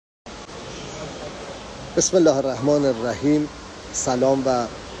بسم الله الرحمن الرحیم. سلام و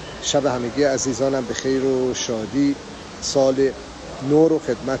شب همگی عزیزانم به خیر و شادی. سال نو رو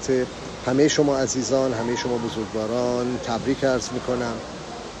خدمت همه شما عزیزان، همه شما بزرگواران تبریک عرض میکنم.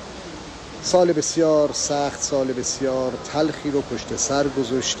 سال بسیار سخت، سال بسیار تلخی رو پشت سر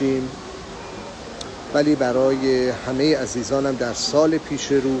گذاشتیم، ولی برای همه عزیزانم در سال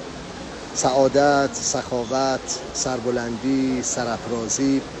پیش رو سعادت، سخاوت، سربلندی،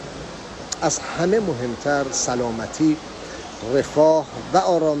 سرافرازی، از همه مهمتر سلامتی، رفاه و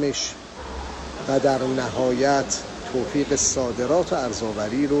آرامش و در نهایت توفیق صادرات و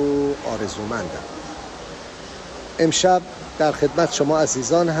ارزآوری رو آرزومندم. امشب در خدمت شما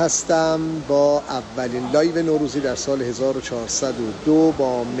عزیزان هستم با اولین لایو نوروزی در سال 1402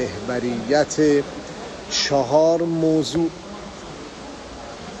 با محوریت 4 موضوع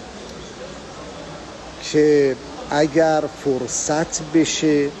که اگر فرصت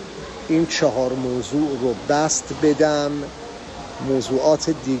بشه این 4 موضوع رو بست بدم، موضوعات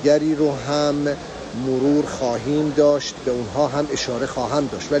دیگری رو هم مرور خواهیم داشت، به اونها هم اشاره خواهم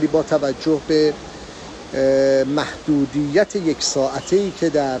داشت، ولی با توجه به محدودیت 1 ساعته‌ای که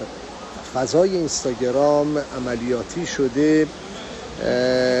در فضای اینستاگرام عملیاتی شده،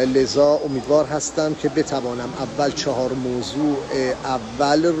 لذا امیدوار هستم که بتوانم اول 4 موضوع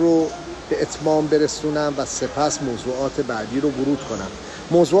اول رو به اتمام برسونم و سپس موضوعات بعدی رو ورود کنم.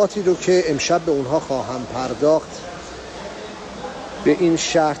 موضوعاتی رو که امشب به اونها خواهم پرداخت به این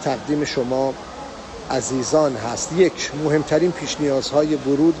شرح تقدیم شما عزیزان هست. 1. مهمترین پیش نیازهای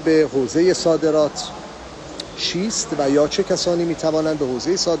ورود به حوزه صادرات چیست و یا چه کسانی میتوانند به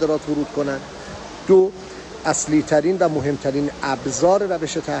حوزه صادرات ورود کنند؟ 2. اصلی ترین و مهمترین ابزار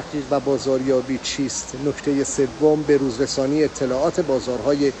روش تحقیق و بازاریابی چیست؟ نکته 3. به روزرسانی اطلاعات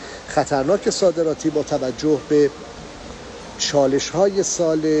بازارهای خطرناک صادراتی با توجه به چالش‌های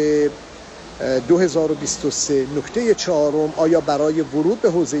سال 2023. نکته 4. آیا برای ورود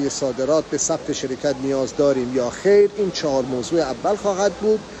به حوزه صادرات به ثبت شرکت نیاز داریم یا خیر؟ این 4 موضوع اول خواهد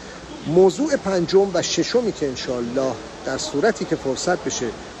بود. موضوع 5 و 6 که انشالله در صورتی که فرصت بشه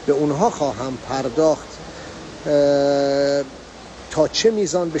به اونها خواهم پرداخت، تا چه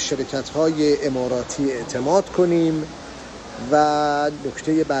میزان به شرکت‌های اماراتی اعتماد کنیم و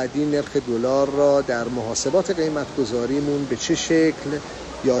نکته بعدی نرخ دلار را در محاسبات قیمت گذاریمون به چه شکل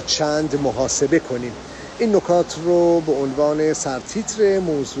یا چند محاسبه کنیم. این نکات رو به عنوان سرتیتر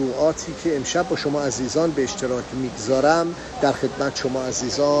موضوعاتی که امشب با شما عزیزان به اشتراک میگذارم در خدمت شما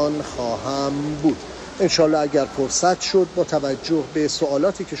عزیزان خواهم بود. انشالله اگر فرصت شد با توجه به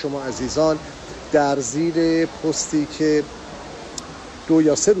سوالاتی که شما عزیزان در زیر پستی که 2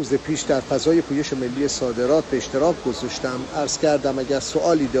 یا 3 روز پیش در فضای پویش ملی صادرات به اشتراک گذاشتم عرض کردم اگر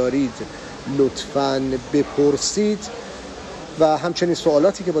سوالی دارید لطفاً بپرسید، و همچنین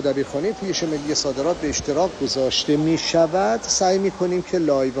سوالاتی که با دبیرخانه پویش ملی صادرات به اشتراک گذاشته می شود سعی می کنیم که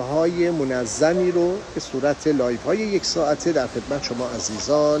لایوهای منظمی رو به صورت لایوهای 1 ساعته در خدمت شما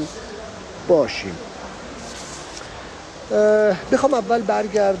عزیزان باشیم. بخوام اول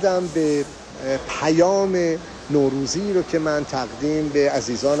برگردم به پیام نوروزی رو که من تقدیم به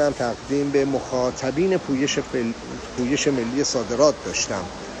عزیزانم، تقدیم به مخاطبین پویش ملی صادرات داشتم.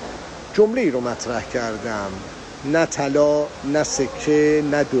 جمله‌ای رو مطرح کردم: نه طلا، نه سکه،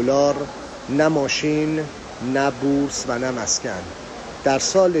 نه دلار، نه ماشین، نه بورس و نه مسکن. در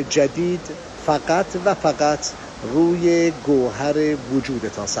سال جدید فقط و فقط روی گوهر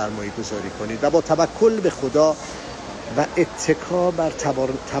وجودتان سرمایه گذاری کنید و با توکل به خدا و اتکا بر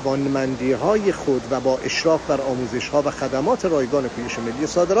توانمندی‌های خود و با اشراف بر آموزش‌ها و خدمات رایگان پویش ملی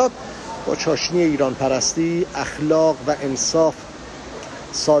صادرات با چاشنی ایران پرستی، اخلاق و انصاف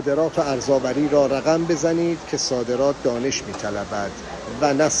صادرات و ارزآوری را رقم بزنید که صادرات دانش می‌طلبد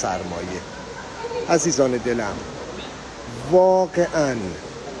و نه سرمایه. عزیزان دلم، واقعاً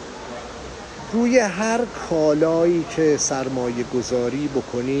روی هر کالایی که سرمایه گذاری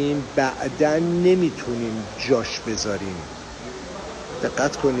بکنیم بعداً نمیتونیم جاش بذاریم.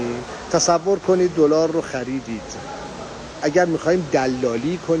 دقت کنید، تصور کنید دلار رو خریدید. اگر میخوایم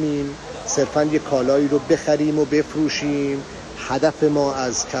دلالی کنیم، صرفاً یک کالایی رو بخریم و بفروشیم، هدف ما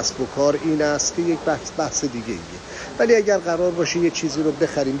از کسب و کار این است که یک بحث دیگه ایه. ولی اگر قرار باشه یه چیزی رو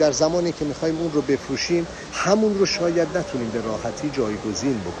بخریم، در زمانی که میخوایم اون رو بفروشیم همون رو شاید نتونیم به راحتی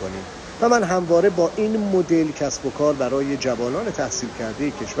جایگزین بکنیم. و من همواره با این مدل کسب و کار برای جوانان تحصیل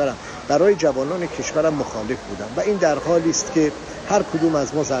کرده کشورم، برای جوانان کشورم مخالف بودم و این در حالی است که هر کدوم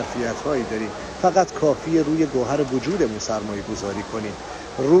از ما ظرفیت‌هایی داریم، فقط کافیه روی گوهر وجودمون سرمایه گذاری کنیم،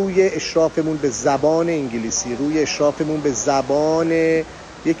 روی اشرافمون به زبان انگلیسی، روی اشرافمون به زبان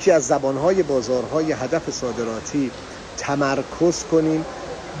یکی از زبانهای بازارهای هدف صادراتی تمرکز کنیم،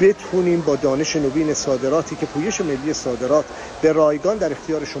 بتونیم با دانش نوین صادراتی که پویش ملی صادرات به رایگان در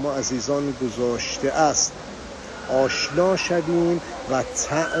اختیار شما عزیزان گذاشته است آشنا شویم و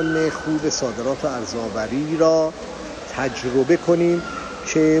طعم خوب صادرات و ارزآوری را تجربه کنیم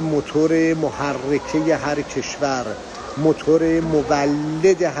که موتور محرکه هر کشور، موتور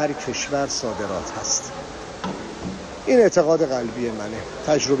مولد هر کشور صادرات هست. این اعتقاد قلبی منه،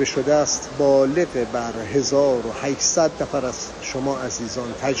 تجربه شده است، بالغ بر 1800 نفر از شما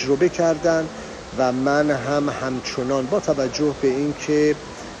عزیزان تجربه کردن و من هم همچنان با توجه به این که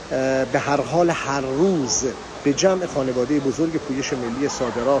به هر حال هر روز به جمع خانواده بزرگ پویش ملی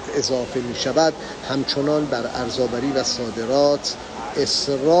صادرات اضافه می شود، همچنان بر ارزآوری و صادرات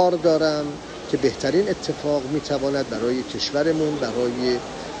اصرار دارم که بهترین اتفاق می تواند برای کشورمون، برای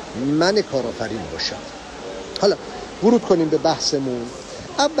من کارآفرین باشد. حالا ورود کنیم به بحثمون.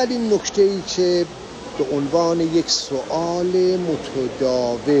 اولین نکته‌ای که به عنوان یک سوال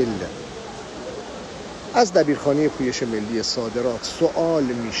متداول از دبیرخانه پویش ملی صادرات سوال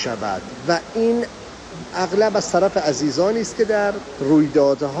می شود و این اغلب از طرف عزیزانی است که در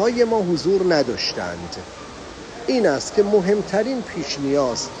رویدادهای ما حضور نداشتند، این است که مهمترین پیش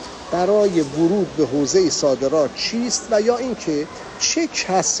نیاز برای ورود به حوزه صادرات چیست و یا اینکه چه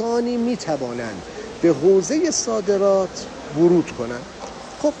کسانی می توانند به حوزه صادرات ورود کنند.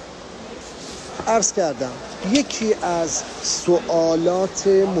 خب عرض کردم یکی از سوالات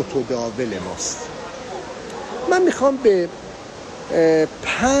متداول ماست. من میخوام به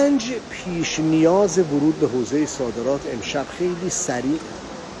 5 پیش نیاز ورود به حوزه صادرات امشب خیلی سریع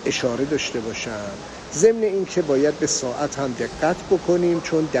اشاره داشته باشم، ضمن این که باید به ساعت هم دقت بکنیم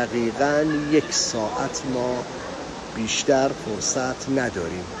چون دقیقاً 1 ساعت ما بیشتر فرصت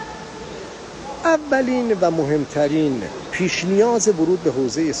نداریم. اولین و مهمترین پیش نیاز ورود به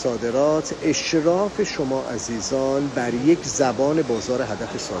حوزه صادرات اشراف شما عزیزان بر یک زبان بازار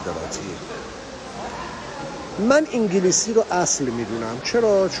هدف صادراتی. من انگلیسی رو اصل میدونم.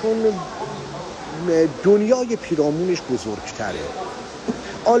 چرا؟ چون دنیای پیرامونش بزرگتره.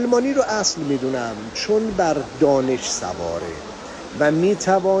 آلمانی رو اصل میدونم چون بر دانش سواره و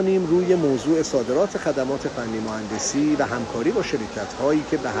میتوانیم روی موضوع صادرات خدمات فنی مهندسی و همکاری با شرکت هایی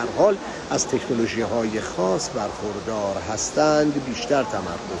که به هر حال از تکنولوژی های خاص برخوردار هستند بیشتر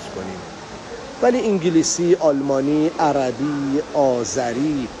تمرکز کنیم. ولی انگلیسی، آلمانی، عربی،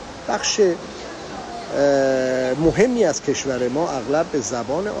 آذری بخش مهمی از کشور ما اغلب به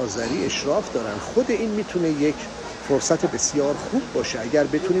زبان آذری اشراف دارن. خود این میتونه یک فرصت بسیار خوب باشه اگر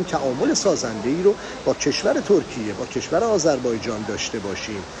بتونیم تعامل سازنده‌ای رو با کشور ترکیه، با کشور آذربایجان داشته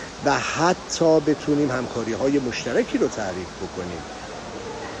باشیم و حتی بتونیم همکاری‌های مشترکی رو تعریف بکنیم.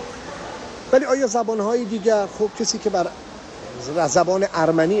 ولی آیا زبان‌های دیگر؟ خب کسی که بر زبان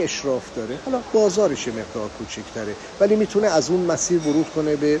ارمنی اشراف داره، حالا بازارش مقدار کوچکتره ولی میتونه از اون مسیر ورود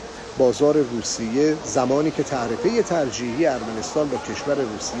کنه به بازار روسیه، زمانی که تعرفه ترجیحی ارمنستان با کشور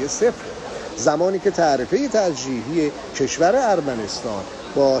روسیه صفر، زمانی که تعرفه ترجیحی کشور ارمنستان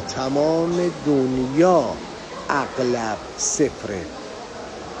با تمام دنیا اغلب صفره.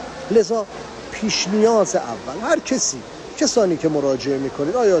 لذا پیش نیاز اول هر کسانی که مراجعه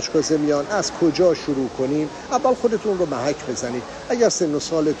میکنید، آیا آشکازمیان از کجا شروع کنیم؟ اول خودتون رو محک بزنید. اگر سن و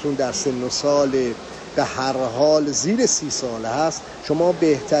سالتون در سن و سال به هر حال زیر 30 ساله هست، شما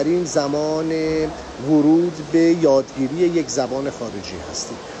بهترین زمان ورود به یادگیری یک زبان خارجی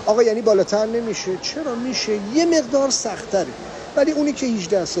هستید. آقا یعنی بالاتر نمیشه؟ چرا میشه؟ یه مقدار سخت‌تره. ولی اونی که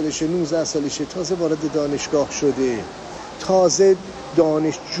 18 سالشه، 19 سالشه، تازه وارد دانشگاه شده، تازه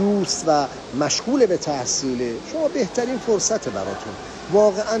دانشجوست و مشغول به تحصیله، شما بهترین فرصت براتون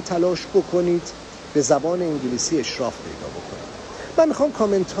واقعا تلاش بکنید به زبان انگلیسی اشراف پیدا بکنید. من میخوام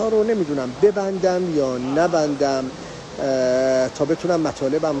کامنت ها رو نمیدونم ببندم یا نبندم تا بتونم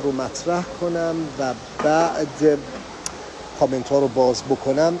مطالبم رو مطرح کنم و بعد کامنت ها رو باز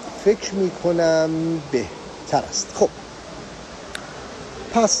بکنم. فکر میکنم بهتر است. خب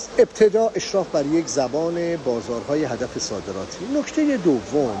پس ابتدا اشراف بر یک زبان بازارهای هدف صادراتی. نکته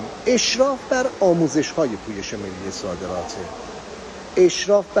دوم اشراف بر آموزش‌های پویش ملی صادراته.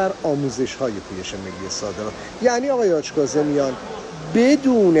 اشراف بر آموزش‌های پویش ملی صادرات یعنی آقای آچکازمیان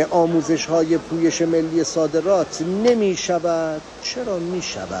بدون آموزش‌های پویش ملی صادرات نمی شود. چرا می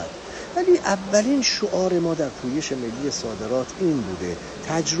شود؟ ولی اولین شعار ما در پویش ملی صادرات این بوده: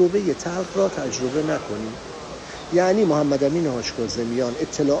 تجربه تلخ را تجربه نکنیم. یعنی محمد امین آچکازمیان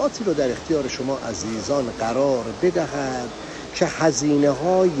اطلاعاتی رو در اختیار شما عزیزان قرار بدهد که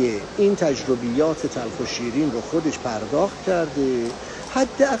هزینه‌های این تجربیات تلخ و شیرین رو خودش پرداخت کرده،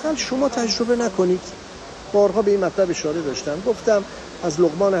 حداقل شما تجربه نکنید. بارها به این مطلب اشاره داشتم، گفتم از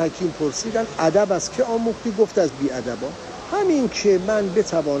لقمان حکیم پرسیدن ادب از که آموختی؟ گفت از بی ادبا. همین که من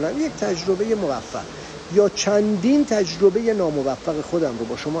بتوانم یک تجربه موفق یا چندین تجربه ناموفق خودم رو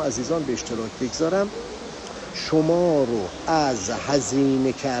با شما عزیزان به اشتراک بگذارم، شما رو از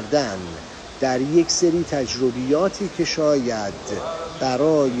هزینه کردن در یک سری تجربیاتی که شاید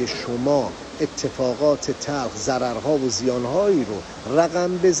برای شما اتفاقات تلخ، ضررها و زیانهایی رو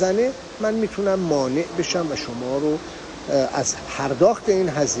رقم بزنه، من میتونم مانع بشم و شما رو از پرداخت این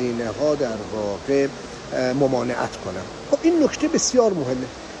هزینه ها در واقع ممانعت کنم. خب این نکته بسیار مهمه.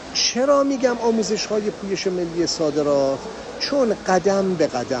 چرا میگم آموزش های پویش ملی صادرات؟ چون قدم به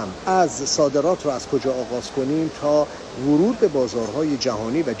قدم از صادرات رو از کجا آغاز کنیم تا ورود به بازارهای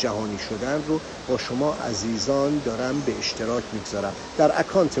جهانی و جهانی شدن رو با شما عزیزان دارم به اشتراک میگذارم. در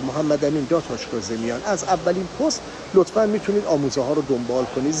اکانت محمدامین.کاظمیان از اولین پست لطفاً میتونید آموزه ها رو دنبال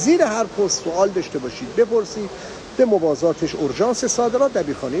کنید. زیر هر پست سوال داشته باشید بپرسید، به موازاتش اورژانس صادرات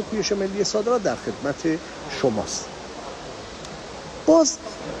دبیرخانه پویش ملی صادرات در خدمت شماست. باز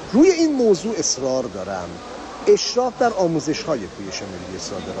روی این موضوع اصرار دارم، اشراف در آموزش‌های پویش ملی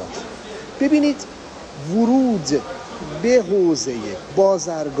صادرات. ببینید ورود به حوزه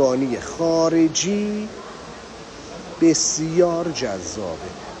بازرگانی خارجی بسیار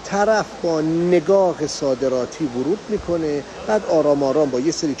جذابه. طرف با نگاه صادراتی ورود میکنه، بعد آرام آرام با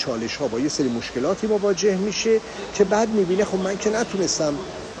یه سری چالش‌ها، با یه سری مشکلاتی مواجه میشه که بعد میبینه خب من که نتونستم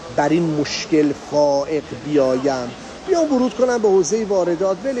بر این مشکل فائق بیایم، بیام ورود کنم به حوزه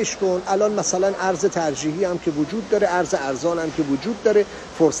واردات، ولش کن. الان مثلا ارز ترجیحی هم که وجود داره، ارز ارزان هم که وجود داره،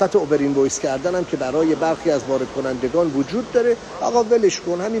 فرصت اولین دویست کردن هم که برای برخی از وارد کنندگان وجود داره. آقا ولش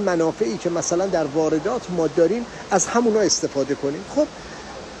کن، همین منافعی که مثلا در واردات ما داریم از همونا استفاده کنیم. خب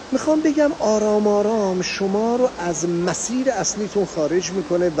میخوام بگم آرام آرام شما رو از مسیر اصلیتون خارج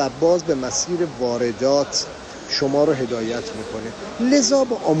میکنه و باز به مسیر واردات شما رو هدایت میکنه. لذا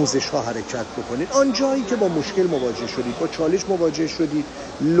با آموزش ها حرکت بکنید. آن جایی که با مشکل مواجه شدید، با چالش مواجه شدید،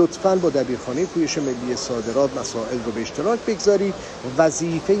 لطفاً با دبیرخانه پویش ملی صادرات مسائل رو به اشتراک بگذارید.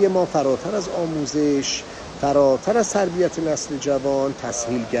 وظیفه ما فراتر از آموزش، فراتر از تربیت نسل جوان،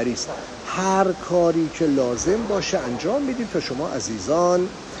 تسهیلگری است. هر کاری که لازم باشه انجام میدیم تا شما عزیزان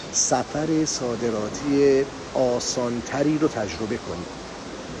سفر صادراتی آسانتری رو تجربه کنید.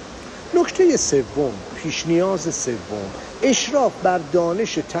 نکته سوم، پیش نیاز سوم، اشراف بر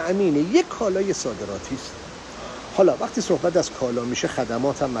دانش تأمین یک کالای صادراتی است. حالا وقتی صحبت از کالا میشه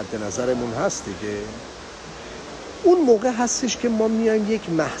خدمات هم مد نظرمون هست دیگه. اون موقع هستش که ما میایم یک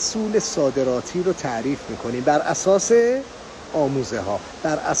محصول صادراتی رو تعریف میکنیم بر اساس آموزه ها،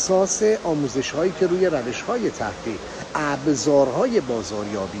 بر اساس آموزش هایی که روی روش های تحقیق، ابزارهای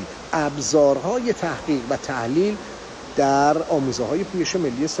بازاریابی، ابزارهای تحقیق و تحلیل در آموزه های پویش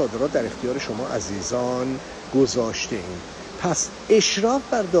ملی صادرات در اختیار شما عزیزان گذاشته ایم. پس اشراف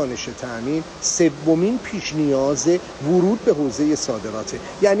بر دانش تأمین سومین پیش نیاز ورود به حوزه صادراته.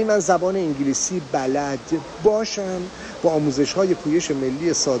 یعنی من زبان انگلیسی بلد باشم، با آموزش های پویش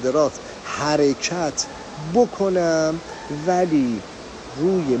ملی صادرات حرکت بکنم، ولی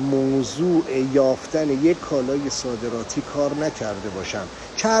روی موضوع یافتن یک کالای صادراتی کار نکرده باشم،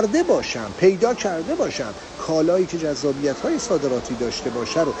 کرده باشم، پیدا کرده باشم، کالایی که جذابیت‌های صادراتی داشته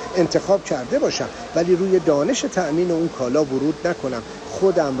باشه رو انتخاب کرده باشم، ولی روی دانش تأمین اون کالا ورود نکنم،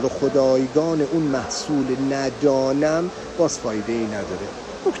 خودم رو خدایگان اون محصول ندانم، باز فایده‌ای نداره.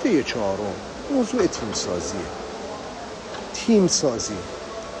 نکته چهارم، موضوع تیم سازی.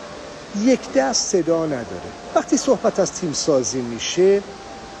 یک دست صدا نداره. وقتی صحبت از تیم سازی میشه،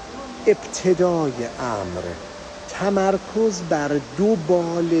 ابتدای امر تمرکز بر دو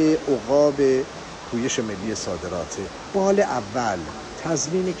بال عقاب پویش ملی صادراته. بال اول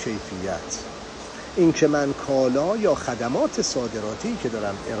تضمین کیفیت، این که من کالا یا خدمات صادراتی که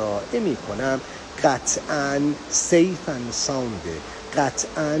دارم ارائه میکنم قطعاً سیف اند ساونده،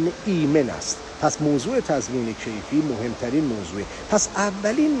 قطعاً ایمن است. پس موضوع تضمین کیفی مهمترین موضوعه. پس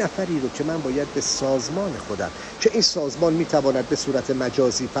اولین نفری رو که من باید به سازمان خودم، که این سازمان میتواند به صورت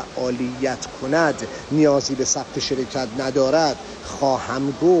مجازی فعالیت کند، نیازی به ثبت شرکت ندارد،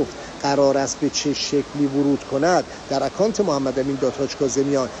 خواهم گفت قرار است به چه شکلی ورود کند، در اکانت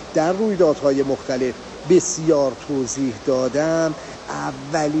محمدامین.کاظمیان در رویدادهای مختلف بسیار توضیح دادم.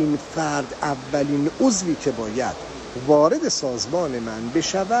 اولین فرد، اولین عضوی که باید وارد سازمان من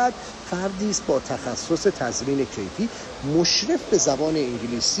بشود فردی است با تخصص تضمین کیفی، مشرف به زبان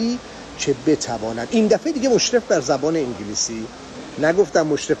انگلیسی، که بتواند این دفعه دیگه مشرف بر زبان انگلیسی، نگفتم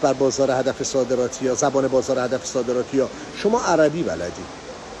مشرف بر بازار هدف صادراتی یا زبان بازار هدف صادراتی یا شما عربی بلدی،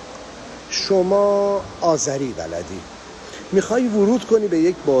 شما آذری بلدی، میخوای ورود کنی به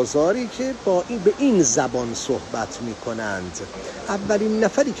یک بازاری که به این زبان صحبت میکنند. اولین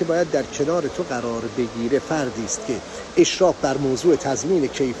نفری که باید در کنار تو قرار بگیره فردی است که اشراف بر موضوع تضمین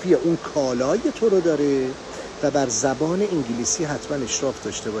کیفی اون کالای تو رو داره و بر زبان انگلیسی حتما اشراف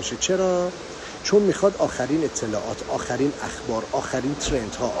داشته باشه. چرا؟ چون میخواد آخرین اطلاعات، آخرین اخبار، آخرین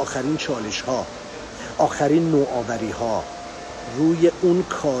ترند ها، آخرین چالش ها، آخرین نوآوری ها روی اون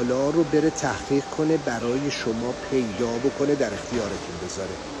کالا رو بره تحقیق کنه، برای شما پیدا بکنه، در اختیارتون بذاره.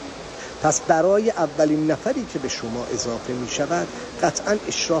 پس برای اولین نفری که به شما اضافه می شود قطعا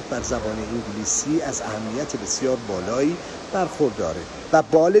اشراف بر زبان انگلیسی از اهمیت بسیار بالایی برخورداره. و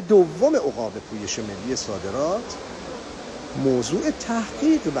بال دوم عقاب پویش ملی صادرات موضوع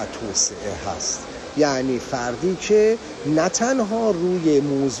تحقیق و توسعه هست. یعنی فردی که نه تنها روی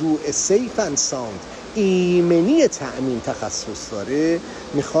موضوع سیف اند ساوند، ایمنی تأمین تخصص داره،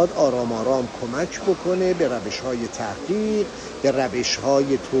 میخواد آرام آرام کمک بکنه به روش‌های تحقیق، به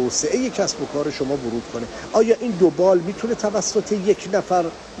روش‌های توسعه کسب و کار شما ورود کنه. آیا این دو بال میتونه توسط یک نفر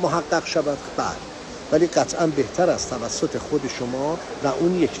محقق شود؟ بله، ولی قطعا بهتر از توسط خود شما و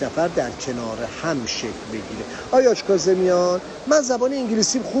اون یک نفر در کنار هم شکل بگیره. آیا کاظمیان من زبان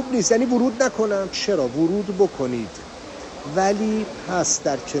انگلیسیم خوب نیست یعنی ورود نکنم؟ چرا؟ ورود بکنید، ولی پس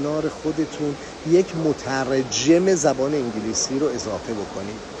در کنار خودتون یک مترجم زبان انگلیسی رو اضافه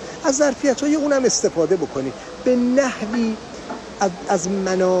بکنید، از ظرفیت‌های اونم استفاده بکنید، به نحوی از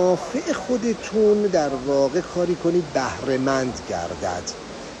منافع خودتون در واقع کاری کنید بهره‌مند گردد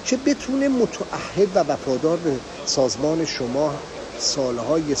که بتونه متعهد و وفادار به سازمان شما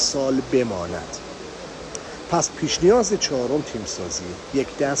سالهای سال بماند. پس پیش نیاز چهارم تیم سازی،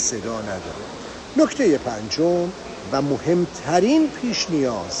 یک دست صدا نداره. نکته پنجم و مهمترین پیش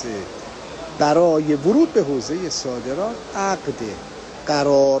نیاز برای ورود به حوزه صادرات عقد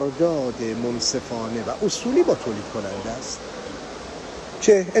قرارداد منصفانه و اصولی با تولید کننده است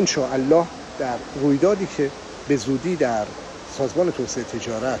که انشاءالله در رویدادی که به زودی در سازمان توسعه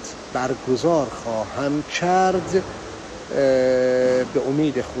تجارت برگزار خواهم کرد به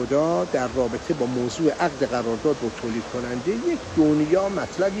امید خدا در رابطه با موضوع عقد قرارداد با تولید کننده یک دنیا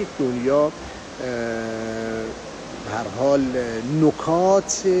مطلب، یک دنیا هر حال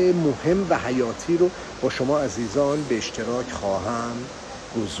نکات مهم و حیاتی رو با شما عزیزان به اشتراک خواهم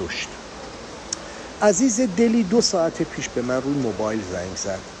گذاشت. عزیز دلی 2 ساعت پیش به من روی موبایل زنگ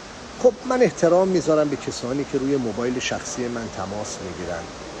زد. خب من احترام میذارم به کسانی که روی موبایل شخصی من تماس میگیرن.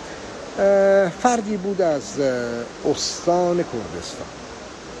 فردی بود از استان کردستان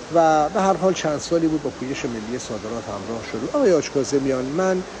و به هر حال چند سالی بود با پویش ملی صادرات همراه شده. آقای کاظمیان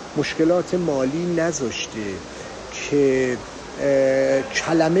من مشکلات مالی نذاشته که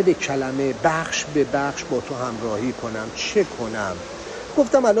کلمه به کلمه، بخش به بخش با تو همراهی کنم، چه کنم؟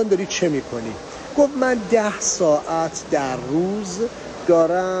 گفتم الان داری چه میکنی؟ گفت من 10 ساعت در روز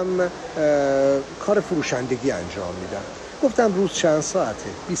دارم کار فروشندگی انجام میدم. گفتم روز چند ساعته؟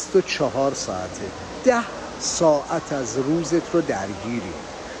 24 ساعته. 10 ساعت از روزت رو درگیری.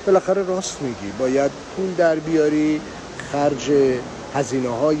 بالاخره راست میگی، باید پول در بیاری، خرج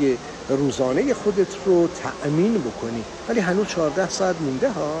هزینه‌های روزانه خودت رو تأمین بکنی، ولی هنوز 14 ساعت مونده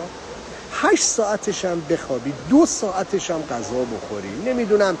ها. 8 ساعتش هم بخوابی، 2 ساعتش هم غذا بخوری،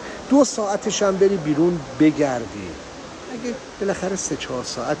 نمیدونم 2 ساعتش هم بری بیرون بگردی. اگه بالاخره 3-4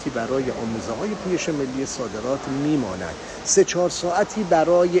 ساعتی برای آموزه های پویش ملی صادرات میماند، 3-4 ساعتی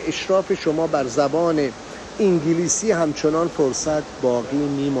برای اشراف شما بر زبان انگلیسی همچنان فرصت باقی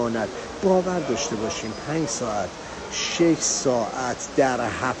میماند. باور داشته باشیم 5 ساعت 6 ساعت در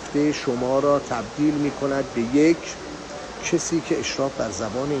هفته شما را تبدیل می کند به یک کسی که اشراف بر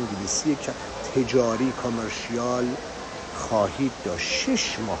زبان انگلیسی تجاری کامرشیال خواهید داشت.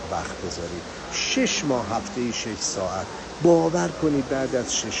 6 ماه وقت بذارید، 6 ماه هفته 6 ساعت. باور کنید بعد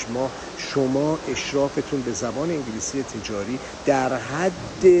از 6 ماه شما اشرافتون به زبان انگلیسی تجاری در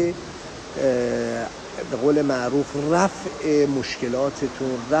حد به قول معروف رفع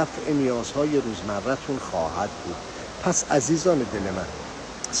مشکلاتتون، رفع نیازهای روزمرتون خواهد بود. پس عزیزان دل من،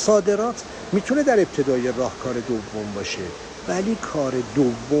 صادرات میتونه در ابتدای راه کار دوم باشه، ولی کار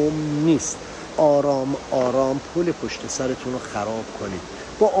دوم نیست. آرام آرام پل پشت سرتون رو خراب کنید،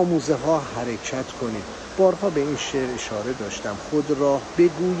 با آموزه ها حرکت کنید. بارها به این شعر اشاره داشتم، خود راه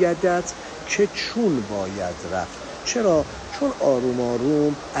بگویدت که چون باید رفت. چرا؟ چون آروم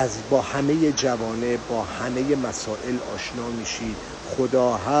آروم با همه جوانب، با همه مسائل آشنا میشید.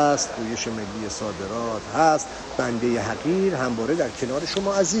 خدا هست، پویش ملی صادرات هست، بنده حقیر همواره در کنار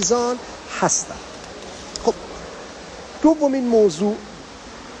شما عزیزان هستم. خب دومین موضوع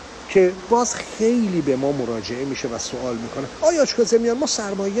که باز خیلی به ما مراجعه میشه و سوال میکنه، آیا کاظمیان ما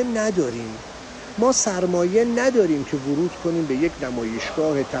سرمایه نداریم؟ ما سرمایه نداریم که ورود کنیم به یک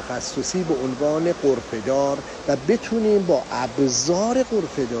نمایشگاه تخصصی به عنوان غرفه‌دار و بتونیم با ابزار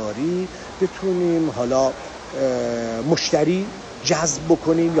غرفه‌داری بتونیم حالا مشتری جذب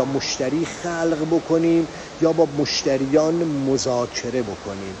بکنیم یا مشتری خلق بکنیم یا با مشتریان مذاکره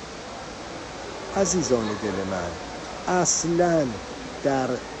بکنیم. عزیزان دل من، اصلاً در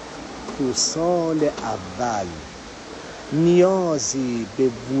 2 سال اول نیازی به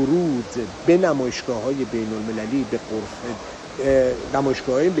ورود به نمایشگاه‌های بین‌المللی، به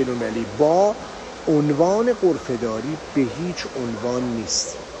نمایشگاه‌های بین‌المللی با عنوان غرفه‌داری به هیچ عنوان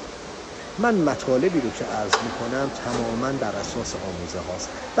نیست. من مطالبی رو که عرض میکنم تماماً بر اساس آموزه هاست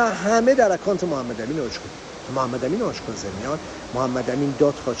و همه در اکانت محمد امین آشکازمیان، محمد امین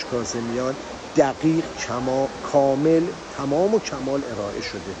حاج کاظمیان دقیق، کامل، تمام و کمال ارائه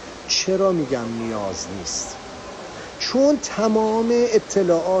شده. چرا میگم نیاز نیست؟ چون تمام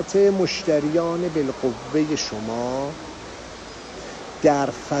اطلاعات مشتریان بالقوه شما در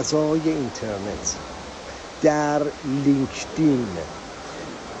فضای اینترنت، در لینکدین،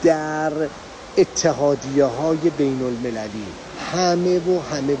 در اتحادیه های بین المللی همه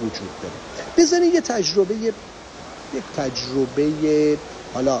وجود داره. بذارید یک تجربه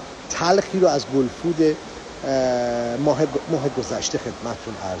حالا تلخی رو از گلفود ماه گذشته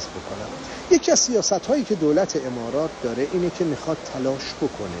خدمتتون عرض بکنم. یکی از سیاست‌هایی که دولت امارات داره اینه که میخواد تلاش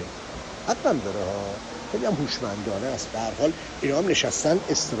بکنه، حتما داره ها، خیلی هم هوشمندانه است. به هر حال اینا هم نشستن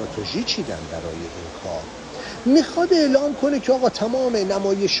استراتژی چیدن برای این کار. میخواد اعلام کنه که آقا تمام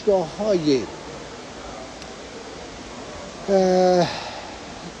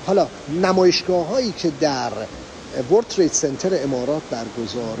نمایشگاه‌هایی که در ورلد ترید سنتر امارات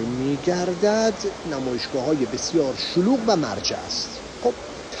برگزار می‌گردد نمایشگاه‌های بسیار شلوغ و مرجع است. خب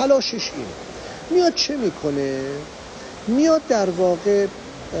تلاشش اینه. میاد چه میکنه؟ میاد در واقع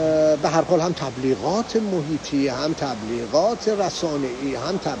به هر حال هم تبلیغات محیطی، هم تبلیغات رسانه‌ای،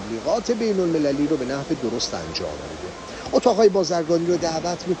 هم تبلیغات بین‌المللی رو به نحو درست انجام میده. اتاق‌های بازرگانی رو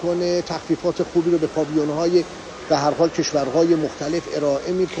دعوت میکنه، تخفیفات خوبی رو به پاویون‌های به هر حال کشورهای مختلف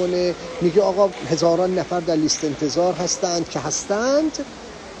ارائه میکنه. میگه آقا هزاران نفر در لیست انتظار هستند.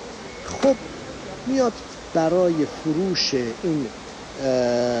 خب میاد برای فروش این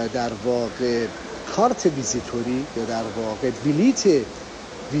در واقع کارت ویزیتوری یا در واقع بلیت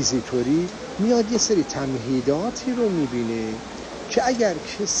ویزیتوری میاد یه سری تمهیداتی رو میبینه که اگر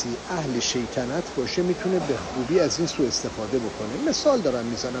کسی اهل شیطنت باشه میتونه به خوبی از این سوء استفاده بکنه. مثال دارم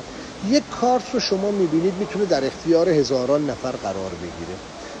میزنم، یک کارت رو شما میبینید میتونه در اختیار هزاران نفر قرار بگیره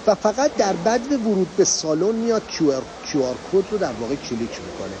و فقط در بعد ورود به سالن میاد QR کد رو در واقع کلیک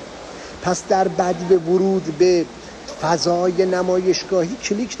میکنه. پس در بعد ورود به فضای نمایشگاهی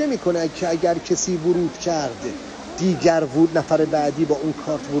کلیک نمیکنه که اگر کسی ورود کرده دیگر نفر بعدی با اون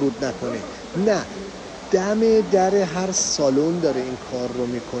کارت ورود نکنه. نه، دم در هر سالن داره این کار رو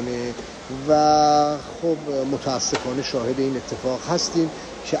میکنه و خب متاسفانه شاهد این اتفاق هستیم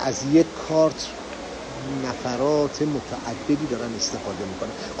که از یک کارت نفرات متعددی دارن استفاده میکنن.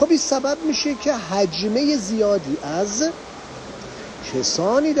 خب این سبب میشه که حجمه زیادی از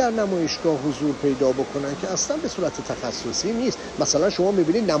کسانی در نمایشگاه حضور پیدا بکنن که اصلا به صورت تخصصی نیست. مثلا شما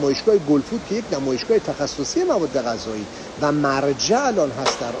میبینید نمایشگاه گلفود که یک نمایشگاه تخصصی مواد غذایی و مرجع الان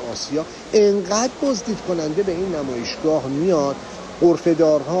هست در آسیا، انقدر بازدید کننده به این نمایشگاه میاد،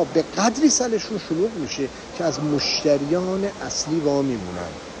 غرفه‌دارها به قدری سرشون شلوغ میشه که از مشتریان اصلی وا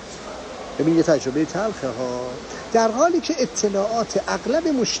میمونن. ببین یه تجربه تلخه ها، در حالی که اطلاعات اغلب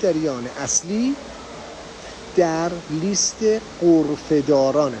مشتریان اصلی در لیست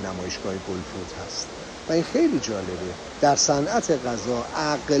غرفه‌داران نمایشگاه گلفود هست و این خیلی جالبه. در صنعت غذا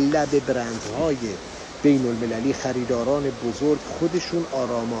اغلب برندهای بین المللی خریداران بزرگ خودشون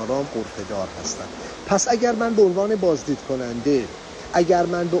آرام غرفه‌دار هستن. پس اگر من به عنوان بازدید کننده، اگر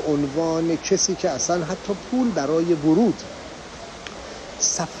من به عنوان کسی که اصلا حتی پول برای ورود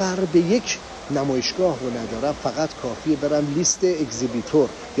سفر به یک نمایشگاه رو ندارم، فقط کافیه برم لیست اگزیبیتور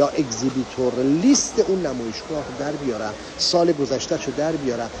یا اگزیبیتور لیست اون نمایشگاه رو در بیارم، سال گذشته‌شو در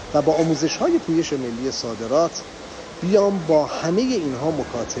بیارم و با آموزش‌های پویش ملی صادرات بیام با همه اینها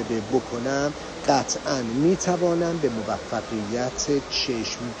مکاتبه بکنم، قطعاً میتوانم به موفقیت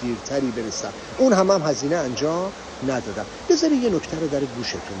چشمگیرتری برسم. اون هم هزینه انجام ندادم. بذارید یه نکته رو در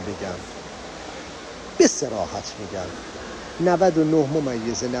گوشتون بگم، به صراحت میگم، 99.99%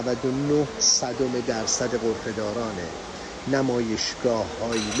 غرفه‌داران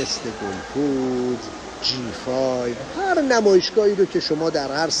نمایشگاه‌هایی مثل گلفود، G5، هر نمایشگاهی رو که شما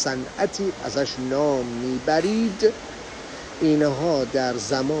در هر صنعتی ازش نام میبرید، اینها در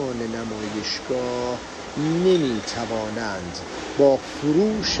زمان نمایشگاه نمیتوانند با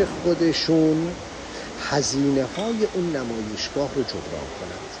فروش خودشون هزینه های اون نمایشگاه رو جبران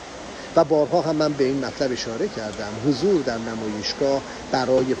کنند. و بارها هم من به این مطلب اشاره کردم، حضور در نمایشگاه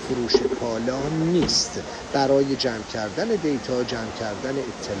برای فروش کالا نیست، برای جمع کردن دیتا، جمع کردن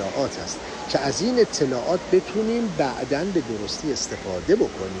اطلاعات است که از این اطلاعات بتونیم بعداً به درستی استفاده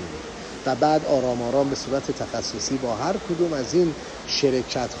بکنیم و بعد آرام آرام به صورت تخصصی با هر کدوم از این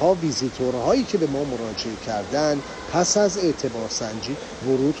شرکت ها، ویزیتورهایی که به ما مراجعه کردن، پس از اعتبار سنجی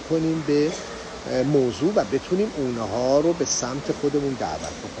ورود کنیم به موضوع و بتونیم اونها رو به سمت خودمون دعوت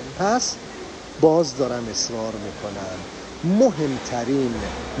بکنیم. پس باز دارم اصرار میکنم،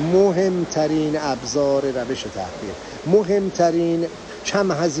 مهمترین ابزار روش تحقیق، مهمترین،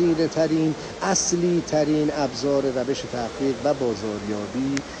 کم هزینه ترین، اصلی ترین ابزار روش تحقیق و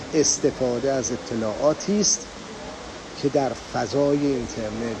بازاریابی استفاده از اطلاعاتی است که در فضای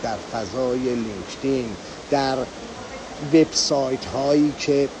اینترنت، در فضای لینکدین، در وبسایت هایی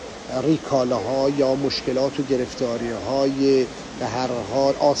که ریکالاها یا مشکلات و گرفتاری های به هر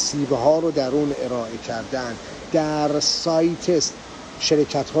حال آسیب ها رو در اون ارائه کردن، در سایت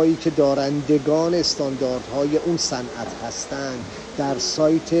شرکت هایی که دارندگان استانداردهای اون صنعت هستند، در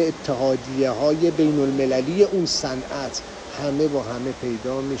سایت اتحادیه های بین المللی اون صنعت، همه با همه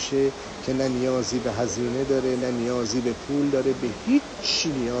پیدا میشه که نه نیازی به هزینه داره، نه نیازی به پول داره، به هیچ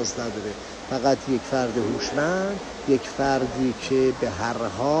نیاز نداره. فقط یک فرد هوشمند، یک فردی که به هر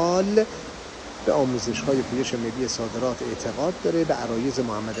حال به آموزش‌های پویش ملی صادرات اعتقاد داره، به عرایض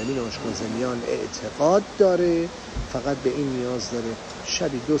محمد امین آشکازمیان اعتقاد داره، فقط به این نیاز داره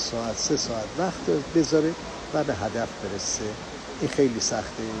شبی 2 ساعت 3 ساعت وقت بذاره و به هدف برسه. این خیلی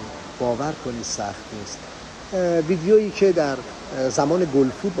سخته، باور کنید سخت نیست. ویدیویی که در زمان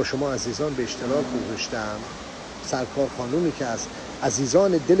گلفود با شما عزیزان به اشتراک گذاشتم، سرکار خانومی که از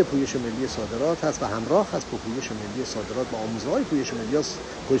عزیزان دل پویش ملی صادرات هست و همراه هست با پویش ملی صادرات، با آموزه‌های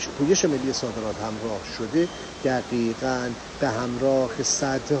پویش ملی صادرات همراه شده، دقیقاً به همراه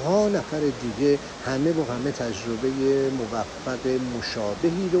صدها نفر دیگه همه با همه تجربه موفق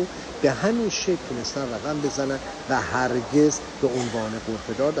مشابهی رو به همین شکل تونستن رقم بزنن و هرگز به عنوان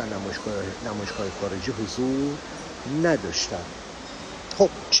غرفه‌دار در نمایشگاه خارجی حضور نداشتن. خب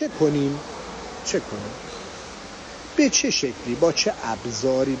چه کنیم؟ به چه شکلی، با چه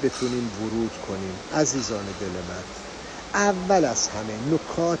ابزاری بتونیم ورود کنیم؟ عزیزان دل من، اول از همه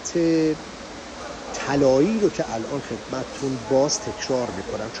نکات طلایی رو که الان خدمتتون باز تکرار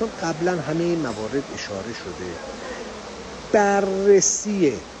میکنم، چون قبلا همه این موارد اشاره شده.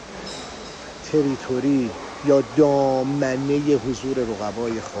 بررسی تریتوری یا دامنه حضور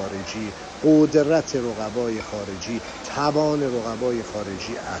رقبای خارجی، قدرت رقبای خارجی، توان رقبای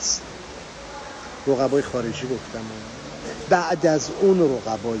خارجی است. رقبای خارجی گفتم، بعد از اون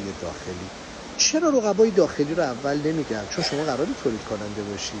رقبای داخلی. چرا رقبای داخلی رو اول نمیگم؟ چون شما قراری تولید کننده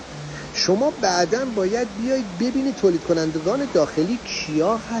باشید. شما بعداً باید بیایید ببینید تولید کنندگان داخلی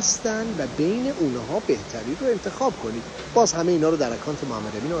کیا هستن و بین اونها بهتری رو انتخاب کنید. باز همه اینا رو در اکانت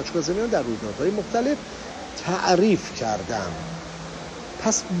محمد امین آشکازمیان در رویدادهای مختلف تعریف کردم.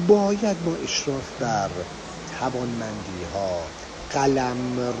 پس باید ما اشراف بر توانمندی ها،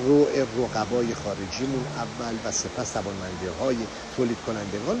 قلمرو رقبای خارجیمون اول و سپس توانمندی‌های تولید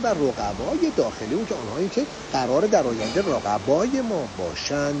کنندگان و رقبای داخلی، اون که آنهایی که قرار در آینده رقبای ما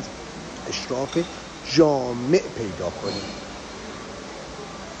باشند، اشراف جامع پیدا کنیم.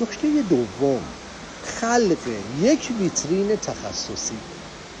 نکته دوم، خلق یک ویترین تخصصی.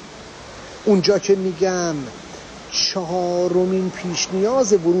 اونجا که میگم 4مین پیش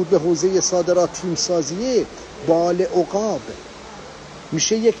نیاز ورود به حوزه صادرات تیم‌سازی بال عقاب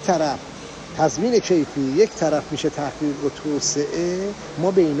میشه، یک طرف تضمین کیفی، یک طرف میشه تحقیق و توسعه.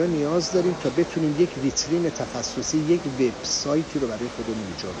 ما به اینا نیاز داریم تا بتونیم یک ویترین تخصصی، یک وبسایتی رو برای خودمون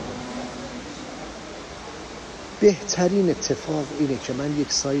ایجاد کنیم. بهترین اتفاق اینه که من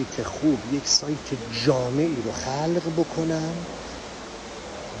یک سایت خوب، یک سایت جامعی رو خلق بکنم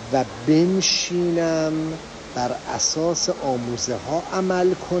و بنشینم بر اساس آموزه ها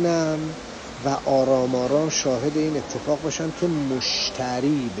عمل کنم و آرام آرام شاهد این اتفاق باشم که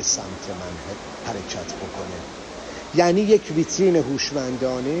مشتری به سمت من حرکت بکنه. یعنی یک ویترین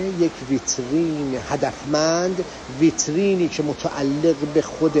هوشمندانه، یک ویترین هدفمند، ویترینی که متعلق به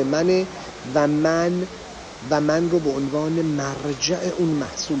خود منه و من رو به عنوان مرجع اون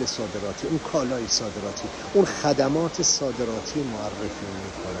محصول صادراتی، اون کالای صادراتی، اون خدمات صادراتی معرفی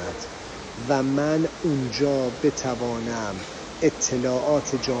می‌کند و من اونجا بتوانم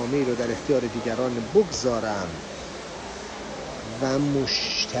اطلاعات جامعی رو در اختیار دیگران بگذارم و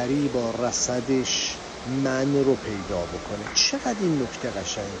مشتری با رصدش من رو پیدا بکنه. چقدر این نکته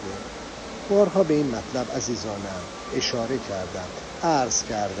قشنگه. بارها به این مطلب عزیزانم اشاره کردم، عرض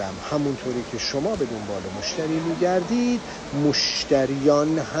کردم. همونطوری که شما به دنبال مشتری میگردید،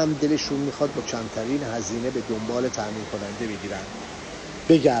 مشتریان هم دلشون میخواد با کمترین هزینه به دنبال تامین کننده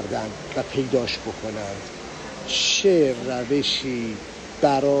بگردن و پیداش بکنند. چه روشی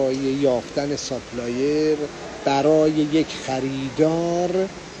برای یافتن ساپلایر برای یک خریدار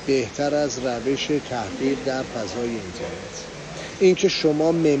بهتر از روش تحقیق در فضای اینترنت؟ اینکه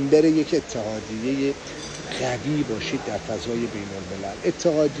شما ممبر یک اتحادیه قوی باشید در فضای بین الملل.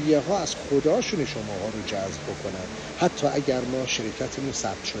 اتحادیه ها از خداشون شما ها رو جذب بکنن، حتی اگر ما شرکتمون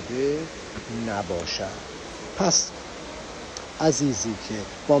ثبت شده نباشد. پس عزیزی که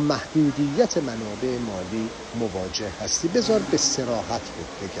با محدودیت منابع مالی مواجه هستی، بذار به صراحت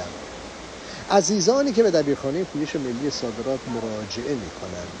بگم، عزیزانی که به دبیرخانه پویش ملی صادرات مراجعه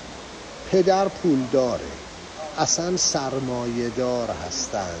میکنن، پدر پول داره، اصلا سرمایه دار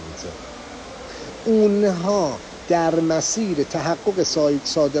هستند. اونها در مسیر تحقق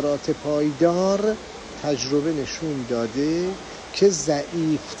صادرات پایدار تجربه نشون داده که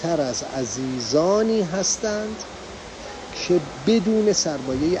ضعیفتر از عزیزانی هستند که بدون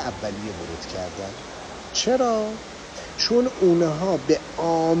سرمایه اولیه ورود کردن. چرا؟ چون اونها به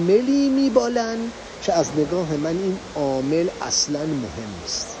عاملی میبالن که از نگاه من این عامل اصلا مهم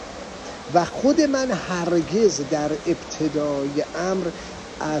نیست و خود من هرگز در ابتدای امر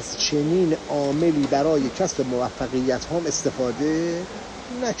از چنین عاملی برای کسب موفقیت هم استفاده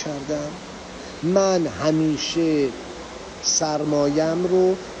نکردم. من همیشه سرمایم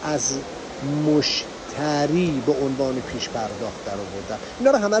رو از مشتری به عنوان پیش پرداخت در آوردم.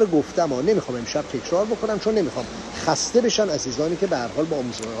 اینا رو همه رو گفتم و نمیخوام امشب تکرار بکنم، چون نمیخوام خسته بشن عزیزانی که به هر حال با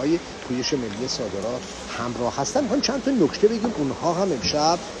آموزش‌های پویش ملی صادرات همراه هستن. میخوام چند تا نکته بگیم، اونها هم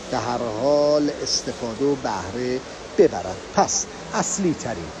امشب به هر حال استفاده و بهره ببرن. پس اصلی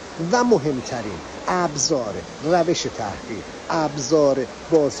ترین و مهمترین ابزار روش تحقیق، ابزار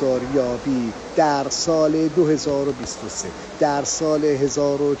بازاریابی در سال 2023، در سال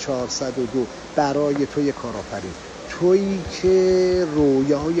 1402 برای توی کارآفرین، تویی که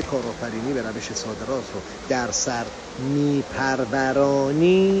رویای کارآفرینی به روش صادرات رو در سر میپرورانی،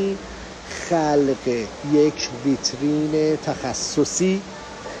 خلق یک ویترین تخصصی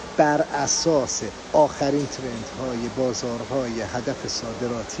بر اساس آخرین ترندهای بازارهای هدف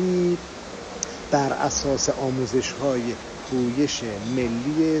صادراتی، بر اساس آموزش‌های پویش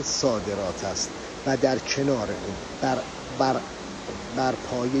ملی صادرات است و در کنار اون بر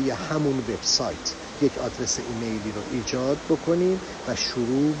پایه همون وبسایت یک آدرس ایمیلی رو ایجاد بکنیم و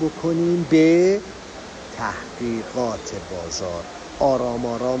شروع بکنیم به تحقیقات بازار. آرام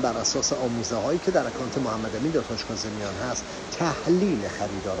آرام بر اساس آموزه هایی که در اکانت محمد امین کاظمیان هست، تحلیل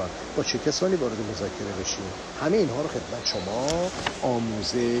خریداران، با چه کسانی وارد مذاکره بشیم، همه اینها رو خدمت شما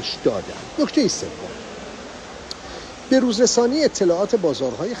آموزش دادم. نکته سوم، به روزرسانی اطلاعات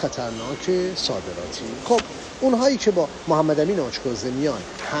بازارهای خطرناک صادراتی. خب اونهایی که با محمد امین کاظمیان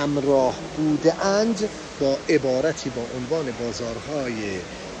همراه بوده اند با عبارتی با عنوان بازارهای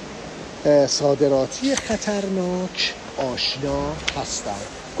صادراتی خطرناک آشنا هستند.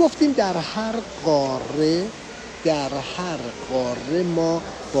 گفتیم در هر قاره ما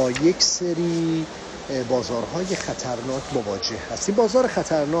با یک سری بازارهای خطرناک مواجه هستیم. بازار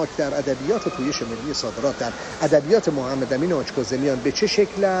خطرناک در ادبیات پویش ملی صادرات، در ادبیات محمد امین کاظمیان به چه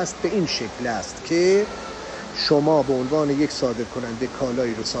شکل است؟ به این شکل است که شما به عنوان یک صادر کننده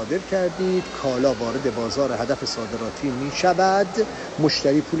کالایی رو صادر کردید، کالا وارد بازار هدف صادراتی می شود،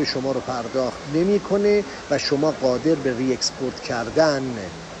 مشتری پول شما رو پرداخت نمی کنه و شما قادر به ری اکسپورت کردن،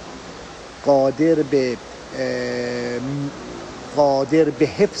 قادر به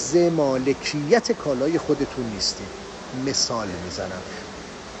حفظ مالکیت کالای خودتون نیستید. مثال میزنم،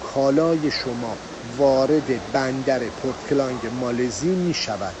 کالای شما وارد بندر پورتکلانگ مالزی می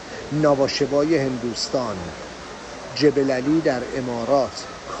شود، ناواشوای هندوستان، جبل علی در امارات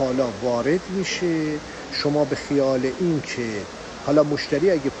کالا وارد میشه. شما به خیال این که حالا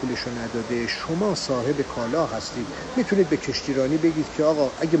مشتری اگه پولشو نداده شما صاحب کالا هستید، میتونید به کشتیرانی بگید که آقا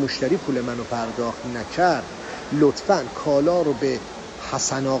اگه مشتری پول منو پرداخت نکرد لطفاً کالا رو به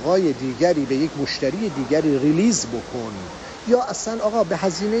حسن آقای دیگری، به یک مشتری دیگری ریلیز بکن، یا اصلا آقا به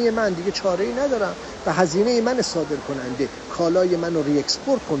هزینه من دیگه چاره‌ای ندارم، به هزینه من صادر کننده کالای من رو ری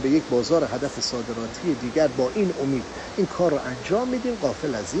اکسپورت کن به یک بازار هدف صادراتی دیگر. با این امید این کار رو انجام میدیم،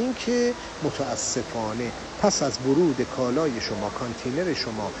 غافل از این که متاسفانه پس از ورود کالای شما، کانتینر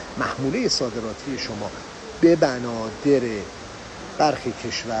شما، محموله صادراتی شما به بنادر برخی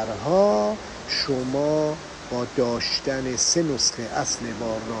کشورها، شما با داشتن 3 نسخه اصل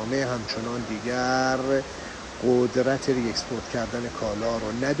بارنامه همچنان دیگر قدرت ری اکسپورت کردن کالا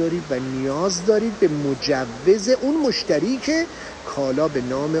رو ندارید و نیاز دارید به مجوز اون مشتری که کالا به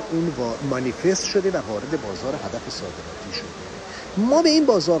نام اون مانیفست شده و وارد بازار هدف صادراتی شده. ما به این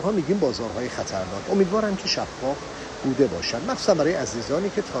بازارها میگیم بازارهای خطرناک. امیدوارم که شفاف بوده باشن، مخصوصا برای عزیزانی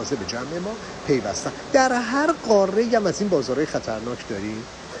که تازه به جمع ما پیوستن. در هر قاره هم از این بازارهای خطرناک داریم.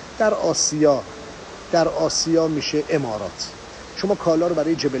 در آسیا میشه امارات. شما کالا رو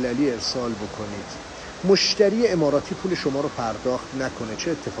برای جبل علی ارسال بکنید، مشتری اماراتی پول شما رو پرداخت نکنه،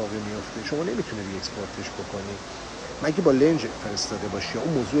 چه اتفاقی میفته؟ شما نمیتونید اکسپورتش بکنید مگه با لنج فرستاده باشی.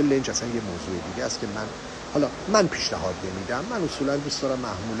 اون موضوع لنج اصلا یه موضوع دیگه است که من پیشنهاد نمیدم. من اصولا دوست دارم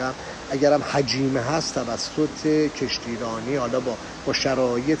معمولا اگرم حجیمه هست توسط کشتیرانی، حالا با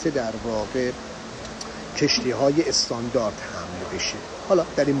شرایط در واقع کشتی‌های استاندارد حمل بشه. حالا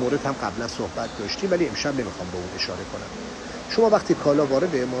در این مورد هم قبلا صحبت داشتیم ولی امشب نمیخوام به اون اشاره کنم. شما وقتی کالا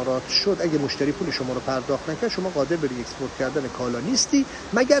وارد امارات شد، اگه مشتری پول شما رو پرداخت نکرد، شما قادر به اکسپورت کردن کالا نیستی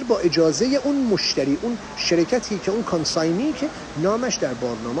مگر با اجازه اون مشتری، اون شرکتی که اون کانساینی که نامش در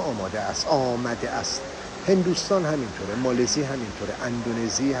بارنامه آمده است. هندوستان همینطوره، مالزی همینطوره،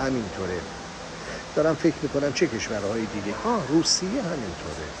 اندونزی همینطوره. دارم فکر میکنم چه کشورهای دیگه.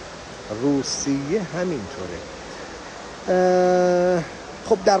 روسیه همینطوره.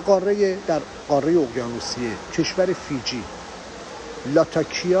 خب در قاره اقیانوسیه کشور فیجی،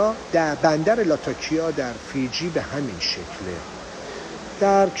 بندر لاتاکیا در فیجی به همین شکله.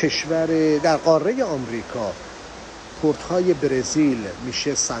 در قاره آمریکا پورت‌های برزیل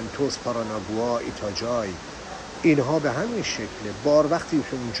میشه سانتوس، پاراناگوا، ایتاجای، اینها به همین شکله. وقتی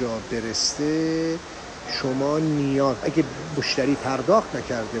که اونجا برسته شما اگه مشتری پرداخت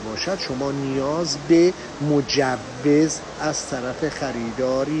نکرده باشد، شما نیاز به مجوز از طرف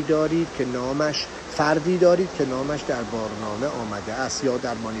خریداری دارید که فردی دارید که نامش در بارنامه آمده است یا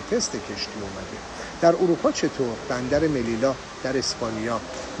در مانیفست کشتی اومده. در اروپا چطور؟ بندر ملیلا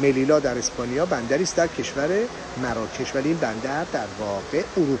در اسپانیا بندری است در کشور مراکش، ولی این بندر در واقع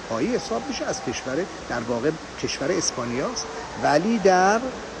اروپایی حساب میشه، از کشور اسپانیاست ولی در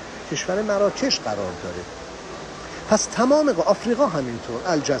کشور مراکش قرار داره. پس تمام آفریقا همینطور،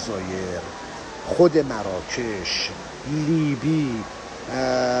 الجزایر، خود مراکش، لیبی،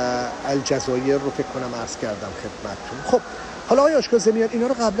 الجزایر رو فکر کنم عرض کردم خدمتتون. خب حالا آقای آشکازمیان اینا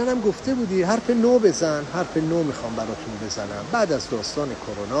رو قبلا هم گفته بودی، حرف نو میخوام براتون بزنم. بعد از داستان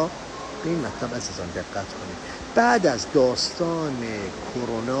کرونا، به این مطلب عزیزان دقت کنید، بعد از داستان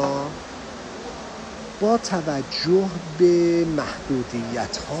کرونا با توجه به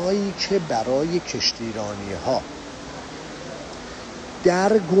محدودیت‌هایی که برای کشتیرانی‌ها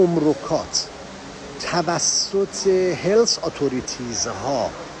در گمرکات توسط هلث اتوریتیز ها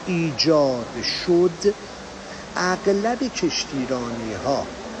ایجاد شد، اغلب کشتیرانی‌ها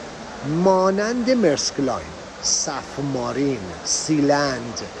مانند مرسک لاین، سفمارین،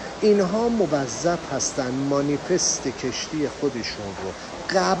 سیلند، اینها موظف هستن مانیفست کشتی خودشون رو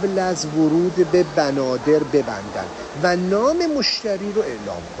قبل از ورود به بنادر ببندن و نام مشتری رو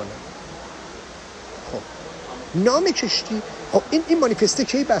اعلام کنن. خب نام کشتی، خب این مانیفسته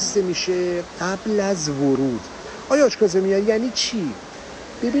کی بسته میشه؟ قبل از ورود. آیا آشکازمیان یعنی چی؟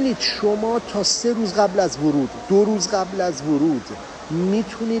 ببینید شما تا 3 روز قبل از ورود، 2 روز قبل از ورود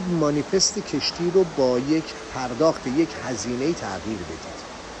میتونید مانیفست کشتی رو با یک پرداخت، یک هزینه تغییر بدید.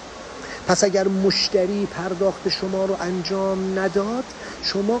 پس اگر مشتری پرداخت شما رو انجام نداد،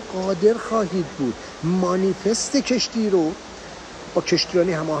 شما قادر خواهید بود مانیفست کشتی رو با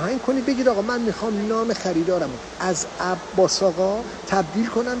کشتیرانی هماهنگ کنید، بگید آقا من میخوام نام خریدارم از عباس آقا تبدیل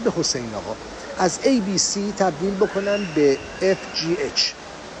کنم به حسین آقا، از ABC تبدیل بکنم به FGH.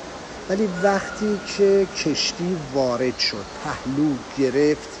 ولی وقتی که کشتی وارد شد، پهلو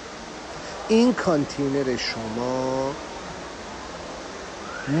گرفت، این کانتینر شما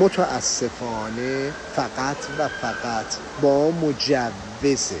متاسفانه فقط و فقط با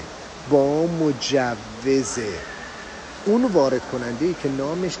مجوز اون وارد کننده‌ای که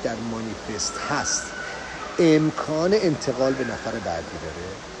نامش در مانیفست هست امکان انتقال به نفر بعدی داره.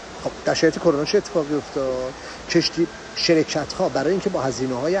 خب در شرایط کرونا چه اتفاقی افتاد؟ شرکت‌ها برای اینکه با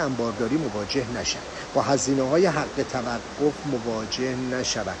هزینه‌های انبارداری مواجه نشن، با هزینه‌های حق توقف مواجه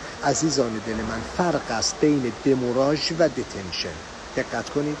نشون، عزیزان دل من فرق است بین دموراژ و دتنشن. دقت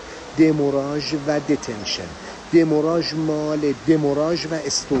کنید، دموراژ و دتنشن. دموراژ مال دموراژ و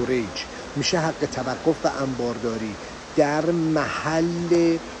استوریج میشه حق توقف و انبارداری در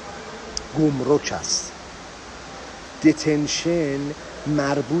محل گمرک است. دتنشن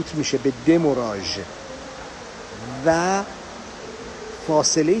مربوط میشه به دموراژ و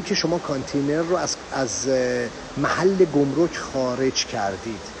فاصله‌ای که شما کانتینر رو از محل گمرک خارج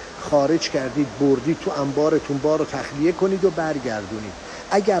کردید. خارج کردید بردید تو انبارتون، بار رو تخلیه کنید و برگردونید.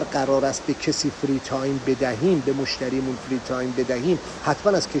 اگر قرار است به کسی فری تایم بدهیم، به مشتریمون فری تایم بدهیم،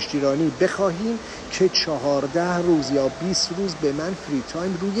 حتما از کشتیرانی بخواهیم که 14 روز یا 20 روز به من فری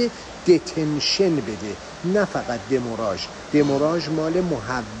تایم روی دتنشن بده، نه فقط دموراژ مال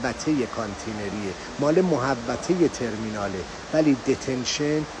محوطه کانتینریه، مال محوطه ترمیناله، ولی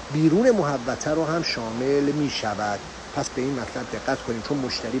دتنشن بیرون محوطه رو هم شامل می شود. پس به این مطلب دقت کنیم، چون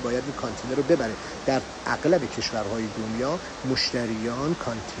مشتری باید این کانتینر رو ببره. در اغلب کشورهای دنیا مشتریان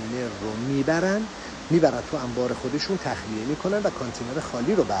کانتینر رو میبرن تو انبار خودشون، تخلیه میکنن و کانتینر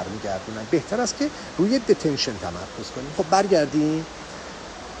خالی رو برمیگردونن. بهتر است که روی دتنشن تمرکز کنیم. خب برگردیم.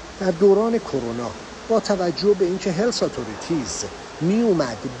 در دوران کرونا با توجه به اینکه هلث اتوریتیز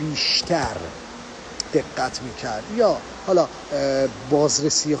میومد بیشتر دقت میکرد یا حالا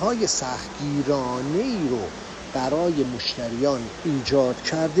بازرسی های سختگیرانه ای رو برای مشتریان ایجاد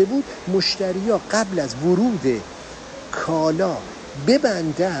کرده بود، مشتریا قبل از ورود کالا به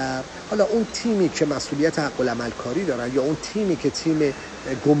بندر، حالا اون تیمی که مسئولیت حق العمل کاری دارن یا اون تیمی که تیم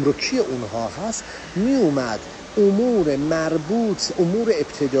گمرکی اونها هست، می اومد امور مربوط، امور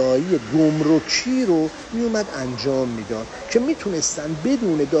ابتدایی گمرکی رو می اومد انجام میداد که میتونستن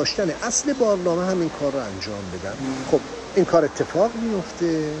بدون داشتن اصل بارنامه هم این کار رو انجام بدن. خب این کار اتفاق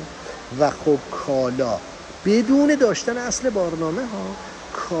میفته و خب کالا بدون داشتن اصل بارنامه ها،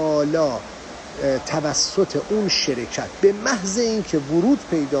 کالا توسط اون شرکت به محض اینکه ورود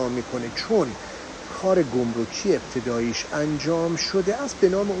پیدا میکنه، چون کار گمرکی ابتداییش انجام شده است، به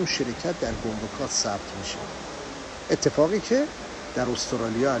نام اون شرکت در گمرکات ثبت میشه. اتفاقی که در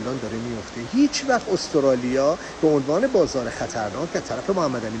استرالیا الان داره میفته. هیچ وقت استرالیا به عنوان بازار خطرناک از طرف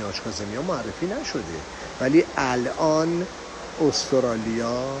محمد امین آشکازمیان معرفی نشده، ولی الان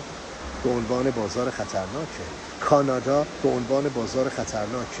استرالیا به عنوان بازار خطرناکه، کانادا به عنوان بازار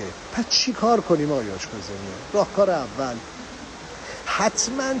خطرناکه. پس چی کار کنیم آقای آشکازمیان؟ راهکار اول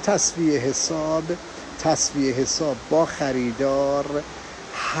حتما تصفیه حساب با خریدار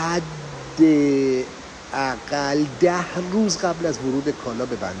حد اقل 10 روز قبل از ورود کالا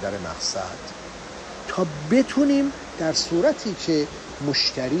به بندر مقصد، تا بتونیم در صورتی که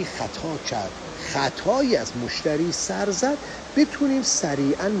مشتری خطا کرد، خطایی از مشتری سر زد، بتونیم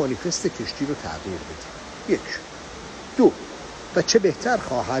سریعا مانیفست کشتی رو تغییر بدیم. 1. 2. و چه بهتر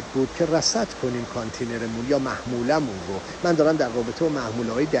خواهد بود که رصد کنیم کانتینرمون یا محمولمون رو. من دارم در رابطه با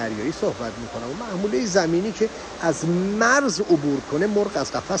محموله‌های دریایی صحبت میکنم، و محموله زمینی که از مرز عبور کنه مرغ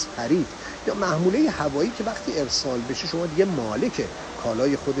از قفس پرید، یا محموله هوایی که وقتی ارسال بشه شما دیگه مالک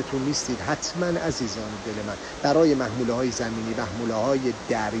کالای خودتون نیستید. حتما عزیزان دل من برای محموله‌های زمینی، محموله‌های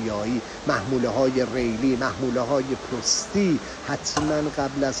دریایی، محموله‌های ریلی، محموله‌های پستی حتما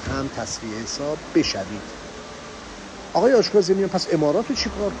قبل از هم تصفیه حساب بشوید. آقای آشکازمیان پس امارات رو چی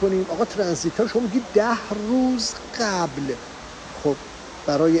کار کنیم؟ آقا ترانزیت ها شما میگید 10 روز قبل. خب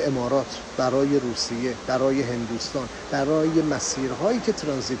برای امارات، برای روسیه، برای هندوستان، برای مسیرهایی که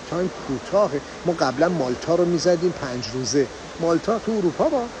ترانزیت تایم کوتاهه، ما قبلا مالتا رو میزدیم 5 روزه. مالتا تو اروپا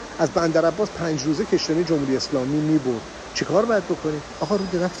با از بندر عباس 5 روزه کشتیرانی جمهوری اسلامی میبرد. چی کار باید بکنید؟ آقا رو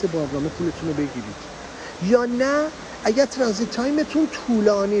درفت بارنامه پولتون رو بگیرید. یا نه اگر ترانزیت تایمتون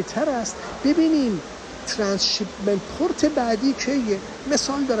طولانی تر است، ببینیم ترانسشیپمنت پورت بعدی کیه.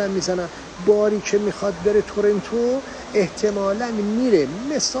 مثال دارم میزنم، باری که میخواد بره تورنتو احتمالاً میره،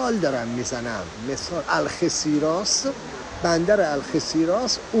 مثال دارم میزنم، مثال الخسیراس، بندر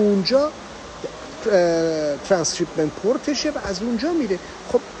الخسیراس، اونجا ترانسشیپمنت پورتشه و از اونجا میره.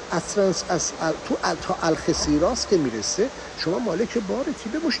 خب تا الخسیراس که میرسه شما مالک بارتی،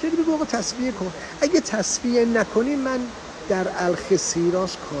 به مشتری بگو آقا تصفیه کن. اگه تصفیه نکنی من در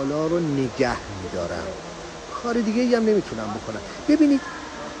الخسیراس کالا رو نگه میدارم، کار دیگه هم نمیتونم بکنم. ببینید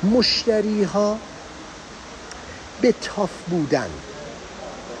مشتری ها به تاف بودن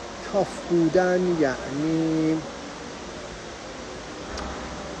یعنی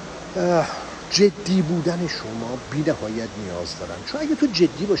جدی بودن شما بی نهایت نیاز دارن. چون اگه تو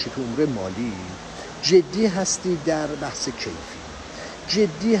جدی باشی تو امور مالی، جدی هستی در بحث کیفی،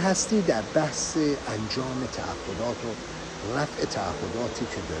 جدی هستی در بحث انجام تعهدات و رفع تعهداتی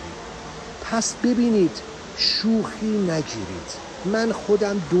که داری. پس ببینید شوخی نگیرید. من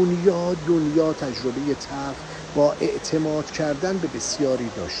خودم دنیا تجربه تلخ با اعتماد کردن به بسیاری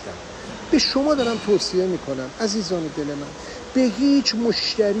داشتم. به شما دارم توصیه میکنم عزیزان دل من، به هیچ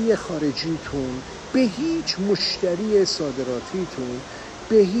مشتری خارجیتون، به هیچ مشتری صادراتیتون،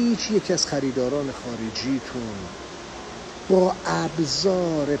 به هیچ یک از خریداران خارجیتون با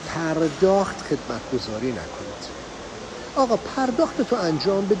ابزار پرداخت خدمتگزاری نکنید. آقا پرداخت تو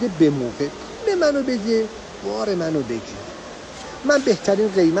انجام بده به موقع، به منو بده، بار منو بگیر. من بهترین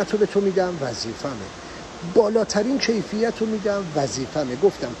قیمت رو به تو میدم، وظیفمه. بالاترین کیفیت رو میدم، وظیفمه.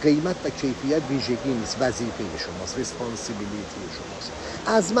 گفتم قیمت و کیفیت ویژگی نیست، وظیفه شماست، ریسپانسیبیلیتی شماست.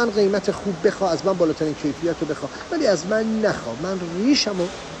 از من قیمت خوب بخواه، از من بالاترین کیفیت رو بخواه، ولی از من نخواه من ریشم رو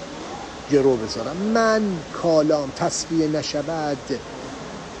گرو بذارم. من کالام تصفیه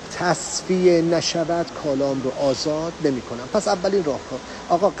نشود کالام رو آزاد نمی کنم. پس اولین راهکار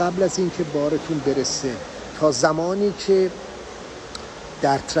آقا، قبل از این که بارتون برسه تا زمانی که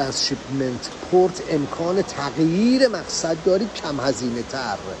در ترانسشیپمنت پورت امکان تغییر مقصد داری، کم هزینه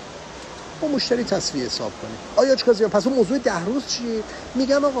تر با مشتری تصفیه حساب کنید. آیا چه پس اون موضوع 10 روز چیه؟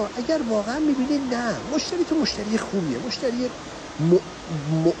 میگم آقا اگر واقعا میبینید نه مشتری تو مشتری خوبیه، مشتری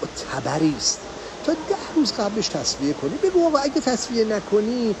معتبری است، تا 10 روز قبلش تصفیه کنی. بگو آقا اگه تصفیه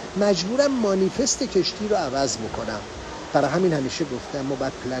نکنی مجبورم مانیفست کشتی رو عوض میکنم. برای همین همیشه گفتم ما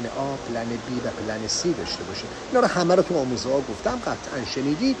باید پلن A، پلن B و پلن C داشته باشیم. اینا رو همه رو تو آموزه ها گفتم، قطعا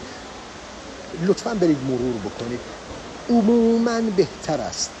شنیدید. لطفاً برید مرور بکنید. عموماً بهتر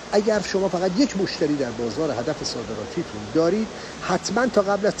است اگر شما فقط یک مشتری در بازار هدف صادراتیتون دارید، حتما تا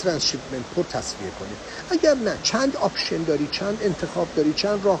قبل از ترانسشیپمنت پر تصفیه کنید. اگر نه، چند آپشن داری، چند انتخاب داری،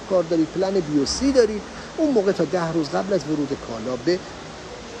 چند راهکار داری، پلن بی و سی داری، اون موقع تا 10 روز قبل از ورود کالا به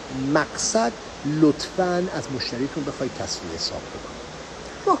مقصد لطفاً از مشتریتون بخواید تصفیه حساب بکنید.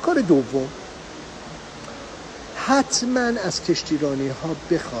 راهکار دوم، حتما از کشتیرانی ها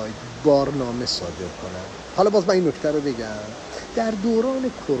بخواید بارنامه صادر کنن. حالا باز من این نکته رو بگم، در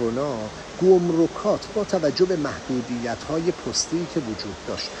دوران کرونا گمرکات با توجه به محدودیت‌های پستی که وجود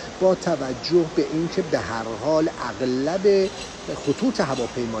داشت، با توجه به اینکه به هر حال اغلب خطوط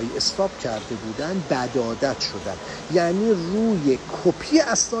هواپیمایی استاپ کرده بودن، بد عادت شدن. یعنی روی کپی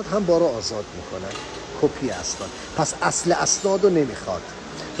اسناد هم بارو آزاد میکنن. کپی اسناد، پس اصل اسناد رو نمیخواد،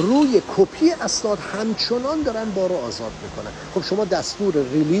 روی کپی اسناد همچنان دارن بارو آزاد میکنن. خب شما دستور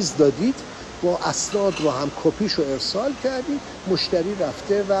ریلیز دادید، با اسناد رو هم کپیش رو ارسال کردید، مشتری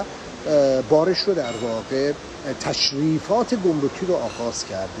رفته و بارش رو در واقع تشریفات گمرکی رو آغاز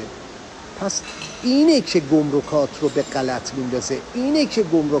کرده. پس اینه که گمرکات رو به غلط میندازه، اینه که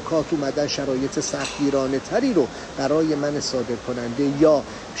گمرکات اومدن شرایط سختگیرانه تری رو برای من صادر کننده یا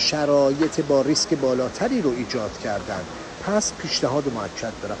شرایط با ریسک بالاتری رو ایجاد کردن. پس پیشنهاد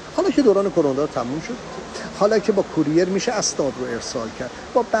مؤکد دارم. حالا که دوران کرونا تموم شد، حالا که با کوریر میشه اسناد رو ارسال کرد،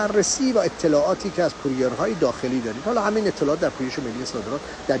 با بررسی و اطلاعاتی که از کوریرهای داخلی دارید، حالا همین اطلاعات در پویش ملی صادرات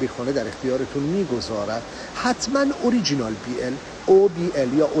دبیرخانه در اختیارتون میگذارد، حتما اوریجینال BL،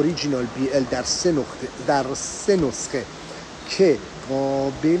 OBL یا اوریجینال BL در 3 نسخه که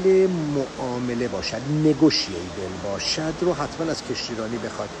قابل معامله باشد، نگوشیبل باشد رو حتما از کشتیرانی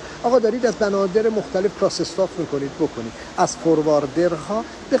بخواید. آقا دارید از بنادر مختلف کراس استاف میکنید، بکنید. از فورواردرها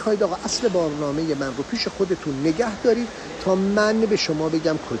بخواید آقا اصل بارنامه من رو پیش خودتون نگه دارید تا من به شما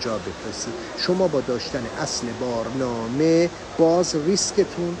بگم کجا بفرستید. شما با داشتن اصل بارنامه باز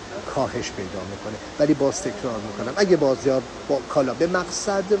ریسکتون کاهش پیدا میکنه. ولی باز تکرار میکنم، اگه بازیار با کالا به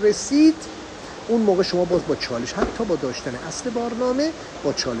مقصد رسید، اون موقع شما باز با چالش، حتی با داشتن اصل بارنامه،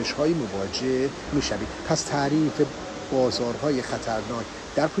 با چالش های مواجه میشوید. پس تعریف بازارهای خطرناک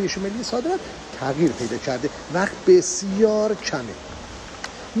در پویش ملی صادرات تغییر پیدا کرده، وقت بسیار کمه.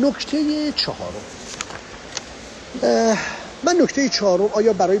 نکته 4، من نکته 4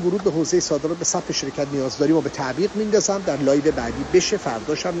 آیا برای ورود به حوزه صادرات به صف شرکت نیاز داریم و به تعویق میندازم، در لایو بعدی بشه،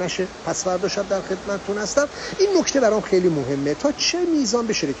 فرداشم نشه، پس فرداشم در خدمتتون هستم. این نکته برام خیلی مهمه، تا چه میزان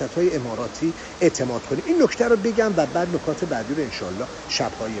به شرکت‌های اماراتی اعتماد کنیم. این نکته رو بگم و بعد نکات بعدی رو انشالله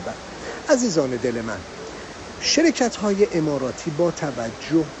شب‌های بعد. عزیزان دل من، شرکت‌های اماراتی با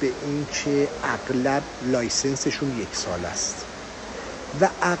توجه به اینکه اغلب لایسنسشون 1 سال است و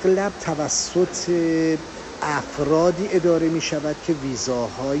اغلب توسط افرادی اداره می شود که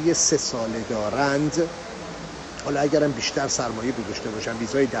ویزاهای 3 ساله دارند، حالا اگرم بیشتر سرمایه گذاشته باشن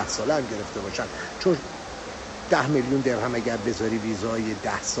ویزای 10 ساله هم گرفته باشن، چون 10 میلیون درهم اگر بذاری ویزای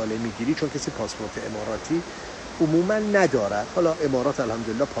 10 ساله میگیری، چون کسی پاسپورت اماراتی عموما ندارد. حالا امارات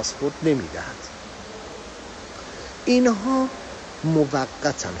الحمدلله پاسپورت نمیدهد. اینها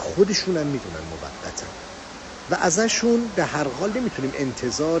موقتن، خودشون هم میدونن موقتن و ازشون به هر حال نمیتونیم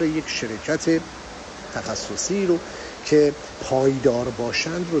انتظار یک شرکت تخصصی رو که پایدار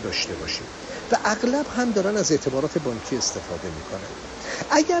باشند رو داشته باشیم و اغلب هم دارن از اعتبارات بانکی استفاده میکنن.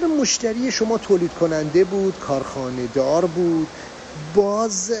 اگر مشتری شما تولید کننده بود، کارخانه دار بود،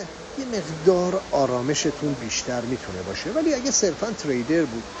 باز یه مقدار آرامشتون بیشتر میتونه باشه. ولی اگه صرفاً تریدر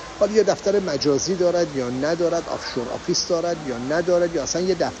بود، حالا یا دفتر مجازی دارد یا ندارد، آفشور آفیس دارد یا ندارد، یا اصلا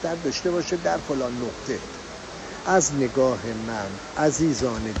یه دفتر داشته باشه در فلان نقطه، از نگاه من،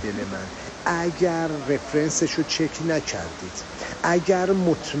 عزیزان دل من، اگر رفرنسش رو چک نکردید، اگر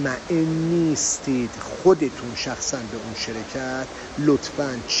مطمئن نیستید خودتون شخصا به اون شرکت،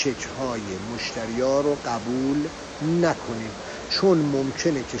 لطفاً چک های مشتری ها رو قبول نکنید، چون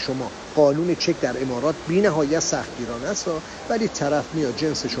ممکنه که شما قانون چک در امارات بی نهایت سختگیرانه است، ولی طرف میاد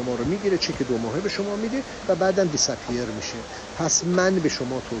جنس شما رو میگیره، چک 2 ماهه به شما میده و بعدم دیسپیر میشه. پس من به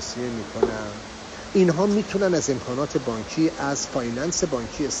شما توصیه میکنم اینها میتونن از امکانات بانکی، از فایننس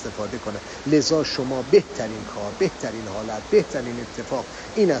بانکی استفاده کنن، لذا شما بهترین کار، بهترین حالت، بهترین اتفاق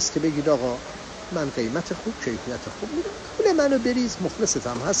این است که بگید آقا من قیمت خوب، کیفیت خوب میدم، پول منو بریز،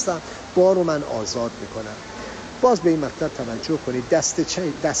 مخلصتم هستم، بارو من آزاد میکنم. باز به این مطلب توجه کنید،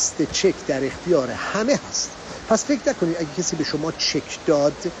 دست چک در اختیار همه هست. پس فکر نکنید اگه کسی به شما چک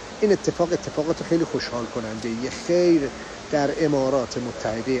داد این اتفاقات خیلی خوشحال کننده یه خیر در امارات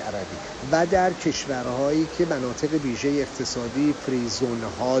متحده عربی و در کشورهایی که مناطق ویژه اقتصادی فریزون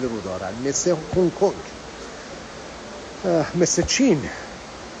ها رو دارن، مثل هنگ کنگ، مثل چین،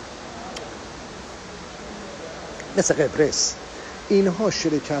 مثل قبرس، اینها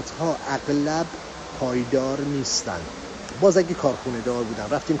شرکت ها اغلب پایدار نیستن. باز اگه کارخونه دار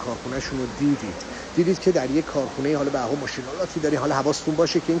بودن، رفتیم کارخونه شون رو دیدید که در یک کارخونه حالا به هر حال ماشینالاتی داری، حالا حواستون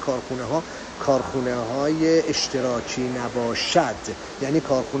باشه که این کارخونه های اشتراکی نباشد، یعنی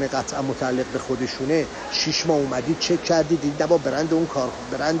کارخونه قطعا متعلق به خودشونه. 6 ماه اومدید چک کردید، دیدید با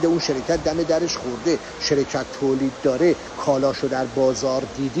برند اون شرکت دم درش خورده، شرکت تولید داره، کالاشو در بازار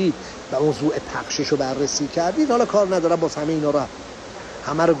دیدید و موضوع پخشش رو بررسی کردید. حالا کار ندارم، باز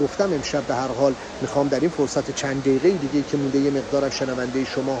همه رو گفتم امشب. به هر حال میخوام در این فرصت چند دقیقه دیگه که مونده یه مقدارم شنونده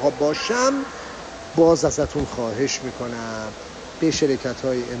شماها باشم، باز ازتون خواهش میکنم به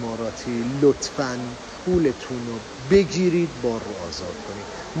شرکت‌های اماراتی لطفاً پولتون رو بگیرید، بار رو آزاد کنید.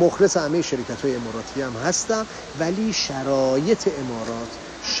 مخلص همه شرکت‌های اماراتی هم هستم، ولی شرایط امارات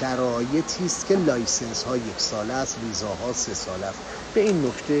شرایطی است که لایسنس ها 1 ساله است، ویزاها 3 ساله است. به این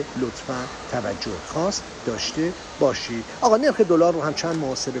نکته لطفاً توجه خاص داشته باشید. آقا نرخ دلار رو هم چند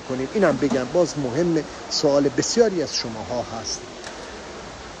محاسبه کنید، اینم بگم، باز مهم، سوال بسیاری از شماها هست.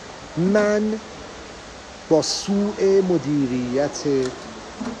 من با سوء مدیریت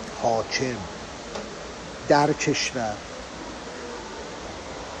حاکم در کشور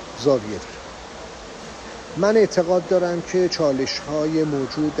زاویه دارم. من اعتقاد دارم که چالش‌های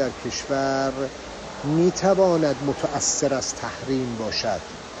موجود در کشور میتواند متأثر از تحریم باشد،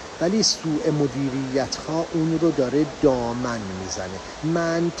 ولی سوء مدیریت‌ها اون رو داره دامن میزنه.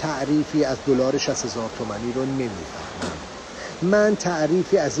 من تعریفی از دلار 60,000 تومانی رو نمیفهمم. من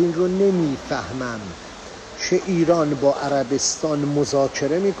تعریفی از این رو نمیفهمم که ایران با عربستان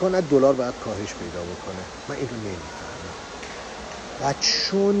مذاکره میکنه دلار باید کاهش پیدا بکنه. من این رو نمیفهمم و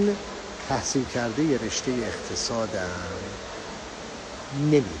چون تحصیل کرده رشته اقتصادم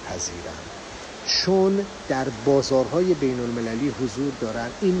نمیپذیرم، چون در بازارهای بین المللی حضور دارن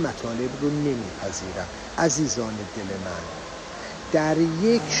این مطالب رو نمیپذیرم. عزیزان دل من، در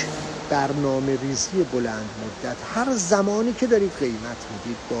یک برنامه ریزی بلند مدت هر زمانی که دارید قیمت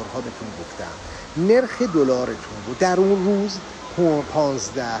میدید، بارها بهتون گفتم، نرخ دلارتون رو در اون روز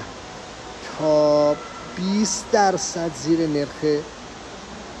 15 تا 20% زیر نرخ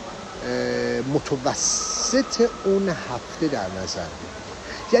متوسط اون هفته در نظر بگیرید.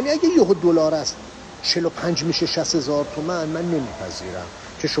 یعنی اگه یه دلار است 45 میشه 60,000 تومان، من نمیپذیرم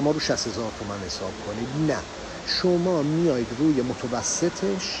که شما رو 60,000 تومان حساب کنید. نه، شما میایید روی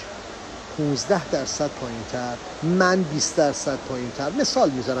متوسطش 15% پایین‌تر، من 20% پایین‌تر. مثال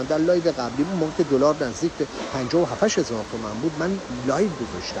میزنم، در لایو قبلی اون موقع که دلار نزدیک به 57,000 تومان بود، من لایو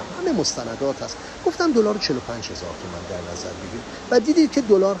گذاشتم، همه مستندات هست، گفتم دلار 45,000 تومان در نظر بگیرید و دیدید که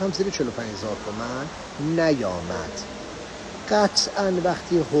دلار هم زیر 45,000 تومان نیامد. قطعاً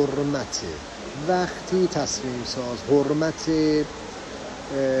وقتی تصمیم ساز حرمت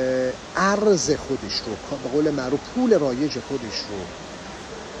ارز خودش رو، به قول معروف پول رایج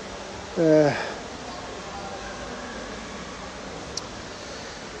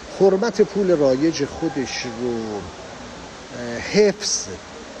خودش رو حفظ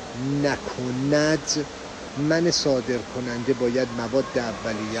نکند، من صادر کننده باید مواد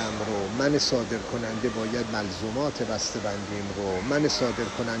اولیم رو، من صادر کننده باید ملزومات بسته‌بندیم رو، من صادر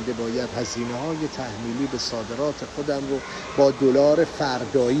کننده باید هزینه‌های تحمیلی به صادرات خودم رو با دلار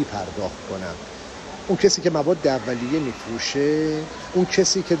فردایی پرداخت کنم. اون کسی که مواد اولیه میفروشه، اون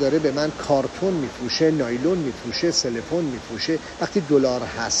کسی که داره به من کارتون میفروشه، نایلون میفروشه، سلفون میفروشه، وقتی دلار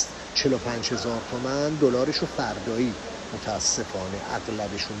هست 45,000 تومان، دلارشو فردایی متاسفانه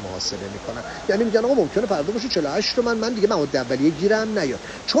اغلبشون محاسبه میکنن. یعنی میگن آقا ممکنه فردا باشه 48 تومن، من دیگه مواد اولیه گیرم نیاد.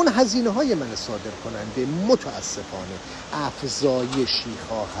 چون هزینه های من صادر کننده متاسفانه افزایشی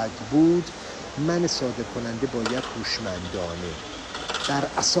خواهد بود، من صادر کننده باید هوشمندانه بر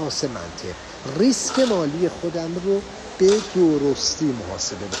اساس منطق ریسک مالی خودم رو به درستی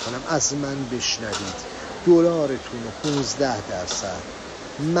محاسبه بکنم. از من بشنوید دلارتون رو 15%،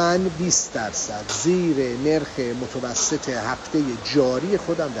 من 20% زیر نرخ متوسط هفته جاری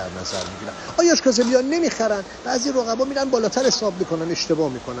خودم در نظر میگیرم. آیا اشکازمیان نمیخرن؟ بعضی رقبا میرن بالاتر حساب میکنن، اشتباه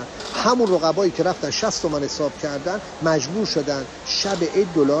میکنن. همون رقبایی که رفتن 60 تومن حساب کردن مجبور شدن شب عید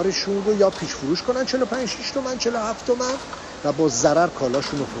دلارشون رو یا پیش فروش کنن 45 تومن 47 تومن و با ضرر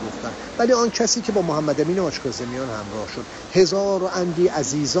کالاشون رو فروختن. ولی آن کسی که با محمد امین حاج کاظمیان همراه شد، هزار و اندی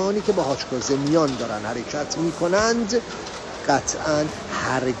عزیزانی که با حاج کاظمیان دارن حرکت میکنند، قطعاً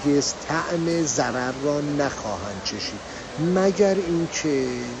هرگز طعم ضرر را نخواهند چشید، مگر اینکه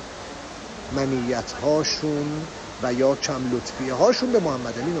منیت‌هاشون و یا کم لطفیه هاشون به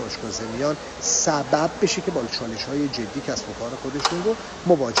محمد امین حاج کاظمیان سبب بشه که با چالش‌های جدی کسب و کار خودشون رو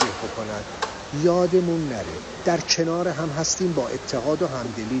مواجه بکنن. یادمون نره در کنار هم هستیم، با اتحاد و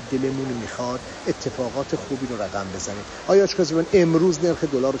همدلی دلمون میخواد اتفاقات خوبی رو رقم بزنیم. آیا حاج کاظمیان امروز نرخ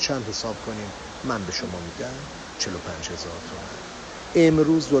دلار رو چند حساب کنیم؟ من به شما میگم 45,000 تومان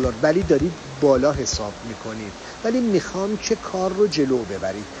امروز دلار، ولی دارید بالا حساب میکنید. ولی میخوام که کار رو جلو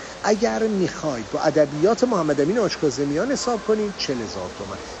ببرید. اگر میخواید با ادبیات محمد امین حاج کاظمیان حساب کنید 40,000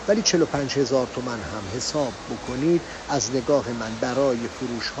 تومان، ولی 45,000 تومان هم حساب بکنید، از نگاه من برای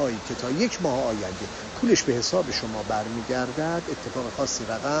فروش هایی که تا یک ماه آینده پولش به حساب شما برمیگردد اتفاق خاصی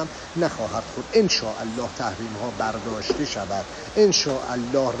رقم نخواهد خورد. ان شاء الله تحریم ها برداشته شود، ان شاء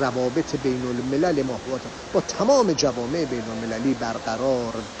الله روابط بین الملل ما با تمام جوامع بین المللی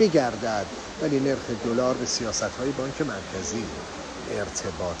برقرار بگردد، ولی نرخ دلار به سیاست های بانک مرکزی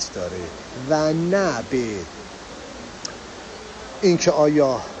ارتباط داره و نه به اینکه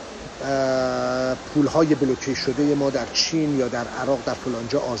آیا پولهای بلوکه شده ما در چین یا در عراق در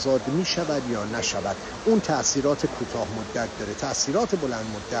فلانجا آزاد می شود یا نشود. اون تأثیرات کوتاه مدت داره، تأثیرات بلند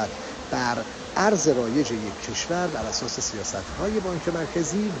مدت بر ارز رایج یک کشور بر اساس سیاست‌های بانک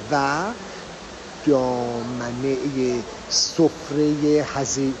مرکزی و دامنه سفره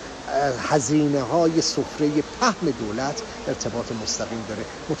هزینه‌های سفره پهن دولت ارتباط مستقیم داره.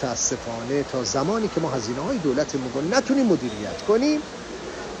 متاسفانه تا زمانی که ما هزینه‌های دولتمون رو نتونیم مدیریت کنیم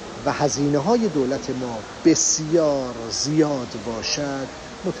و هزینه‌های دولت ما بسیار زیاد باشد،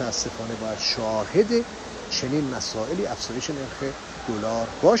 متاسفانه باید شاهد چنین مسائلی افزایش نرخ دلار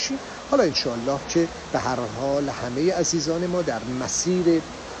باشیم. حالا انشاءالله که به هر حال همه عزیزان ما در مسیر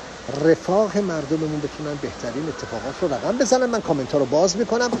رفاه مردممون بتونن بهترین اتفاقات رو رقم بزنن. من کامنت ها رو باز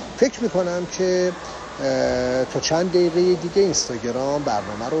میکنم. فکر میکنم که تا چند دقیقه دیگه اینستاگرام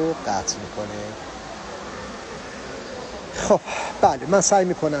برنامه رو قطع میکنه. خب بله، من سعی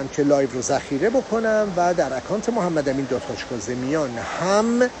میکنم که لایو رو ذخیره بکنم و در اکانت محمد امین حاج کاظمیان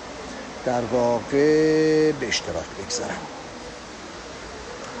هم در واقع به اشتراک بگذارم.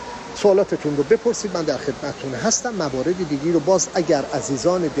 سوالاتتون رو بپرسید، من در خدمتتون هستم. موارد دیگی رو باز اگر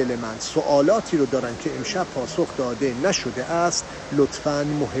عزیزان دل من سوالاتی رو دارن که امشب پاسخ داده نشده است، لطفاً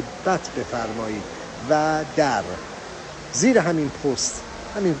محبت بفرمایید و در زیر همین پست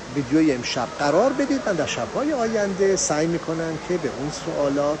همین ویدیوی امشب قرار بدید. من در شب‌های آینده سعی میکنم که به اون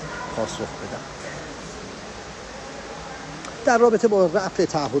سوالات پاسخ بدم. در رابطه با رفع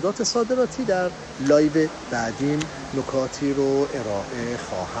تعهدات صادراتی در لایو بعدیم نکاتی رو ارائه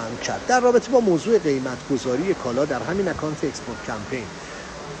خواهم کرد. در رابطه با موضوع قیمت گذاری کالا در همین اکانت اکسپورت کمپین،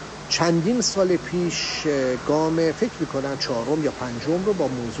 چندین سال پیش گام فکر میکنم 4م یا 5م رو با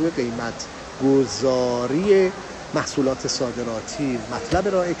موضوع قیمت گذاری محصولات صادراتی مطلب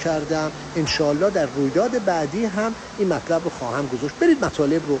ارائه کردم. انشاءالله در رویداد بعدی هم این مطلب رو خواهم گذاشت. برید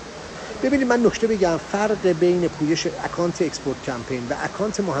مطالب رو ببینید. من نکته بگم، فرق بین پویش اکانت اکسپورت کمپین و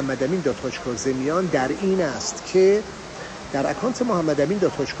اکانت محمد امین حاج کاظمیان در این است که در اکانت محمد امین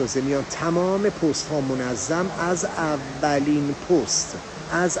حاج کاظمیان تمام پست ها منظم از اولین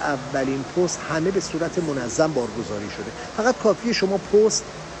پست همه به صورت منظم بارگذاری شده. فقط کافیه شما پست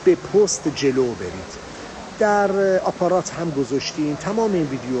به پست جلو برید. در آپارات هم گذاشتیم، تمام این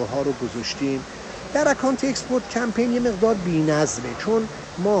ویدیوها رو گذاشتیم. در اکانت اکسپورت کمپین یه مقدار بی‌نظمه، چون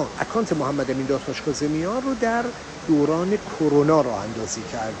ما اکانت محمد امین حاج کاظمیان رو در دوران کرونا راه اندازی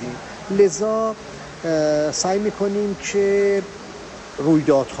کردیم، لذا سعی میکنیم که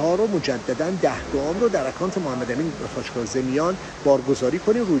رویدادها رو مجددا 10 گام رو در اکانت محمد امین حاج کاظمیان بارگذاری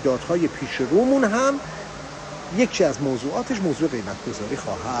کنیم. رویدادهای پیش رومون هم یکی از موضوعاتش موضوع قیمت گذاری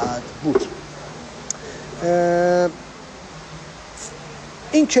خواهد بود.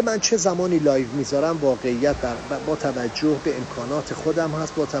 این که من چه زمانی لایو میذارم واقعیت با توجه به امکانات خودم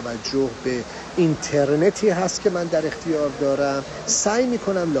هست، با توجه به اینترنتی هست که من در اختیار دارم. سعی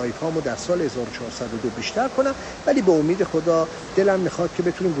میکنم لایو هامو در سال 1402 بیشتر کنم، ولی به امید خدا دلم میخواد که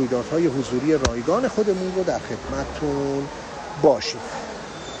بتونیم رویدادهای حضوری رایگان خودمون رو در خدمتتون باشیم.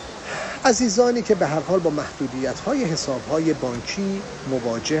 عزیزانی که به هر حال با محدودیت‌های حساب‌های بانکی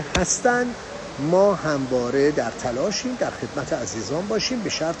مواجه هستند، ما همواره در تلاشیم در خدمت عزیزان باشیم به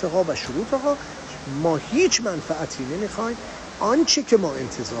شرط‌ها و شروط‌ها. ما هیچ منفعتی نمی‌خوایم. آنچه که ما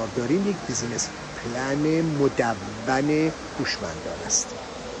انتظار داریم یک بیزینس پلن مدون هوشمندانه است.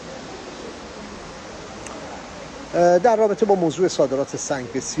 در رابطه با موضوع صادرات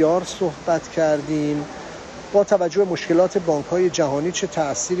سنگ بسیار صحبت کردیم. با توجه به مشکلات بانک‌های جهانی چه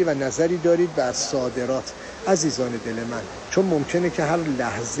تأثیری و نظری دارید بر صادرات؟ عزیزان دل من، چون ممکنه که هر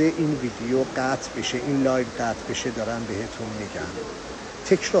لحظه این ویدیو قطع بشه، این لایو قطع بشه، دارم بهتون میگم،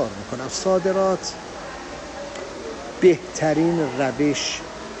 تکرار میکنم، صادرات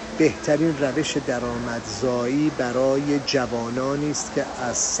بهترین روش درآمدزایی برای جوانانی است که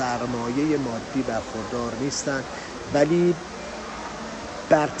از سرمایه مادی برخوردار نیستند، ولی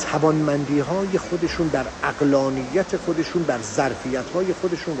بر توانمندی‌های خودشون، بر عقلانیت خودشون، بر ظرفیت‌های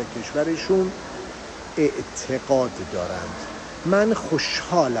خودشون و کشورشون اعتقاد دارند. من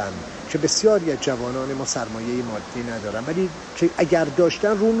خوشحالم که بسیاری از جوانان ما سرمایه مادی ندارن، ولی که اگر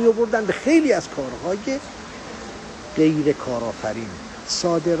داشتن رو می‌آوردن به خیلی از کارهای غیر کارآفرین.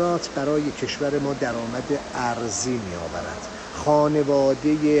 صادرات برای کشور ما درآمد ارزی می‌آورد. خانواده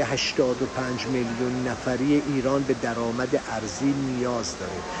 85 میلیون نفری ایران به درآمد ارزی نیاز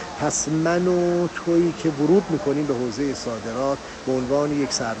داره. پس من و تویی که ورود میکنیم به حوزه صادرات به عنوان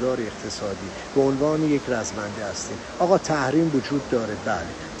یک سردار اقتصادی، به عنوان یک رزمنده هستیم. آقا تحریم وجود داره، بله،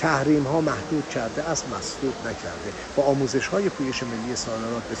 تحریم ها محدود کرده است، مسدود نکرده. با آموزش های پویش ملی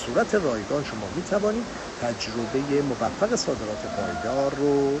صادرات به صورت رایگان شما میتوانید تجربه موفق صادرات پایدار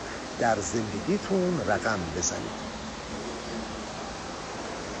رو در زندگیتون رقم بزنید.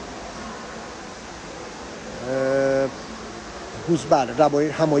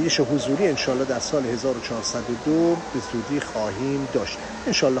 همایش حضوری انشالله در سال 1402 به زودی خواهیم داشت.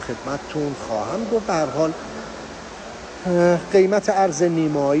 انشالله خدمتتون خواهم گفت. به هر حال قیمت ارز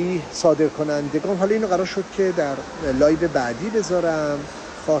نیمایی صادر کنندگان، حالا اینو قرار شد که در لایو بعدی بذارم،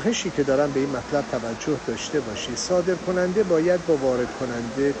 خواهشی که دارم به این مطلب توجه داشته باشی. صادر کننده باید با وارد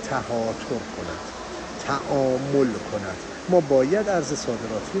کننده تهاتر کند، تعامل کند. ما باید ارز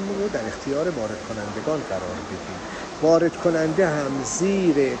صادراتیمون رو در اختیار وارد کنندگان قرار بدیم. وارد کننده هم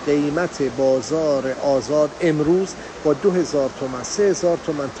زیر قیمت بازار آزاد امروز با 2000 تومان 3000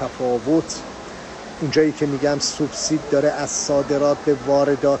 تومان تفاوت، اونجایی که میگم سوبسید داره از صادرات به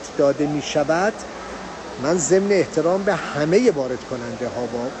واردات داده میشود، من ضمن احترام به همه وارد کننده ها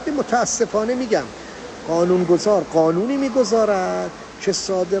متاسفانه میگم قانونگذار قانونی میگذارد که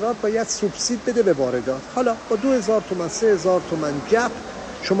صادرات باید سوبسید بده به واردات. حالا با 2000 تومان 3000 تومان گپ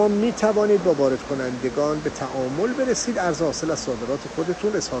شما میتوانید با وارد کنندگان به تعامل برسید، ارز حاصل از صادرات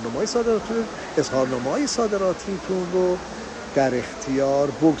خودتون، اظهارنامه‌های صادراتیتون رو در اختیار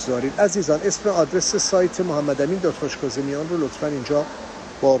بگذارید. عزیزان، اسم آدرس سایت محمدامین.خوشگذمیان رو لطفاً اینجا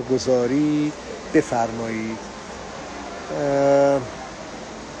بارگذاری بفرمایید.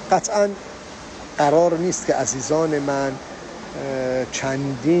 قطعاً قرار نیست که عزیزان من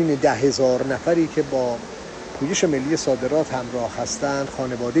چندین 10,000 نفری که با پویش ملی صادرات همراه هستند،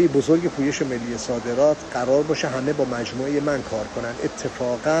 خانواده بزرگ پویش ملی صادرات، قرار باشه همه با مجموعه من کار کنن.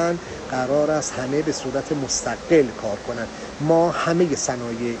 اتفاقاً قرار است همه به صورت مستقل کار کنن. ما همه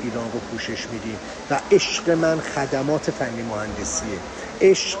صنایع ایران رو پوشش میدیم و عشق من خدمات فنی مهندسیه.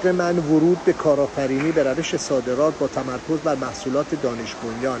 عشق من ورود به کارآفرینی به روش صادرات با تمرکز بر محصولات دانش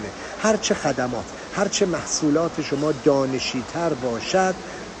بنیانه. هرچه خدمات، هرچه محصولات شما دانشی‌تر باشد،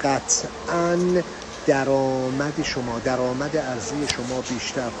 قطعاً درآمد ارزی شما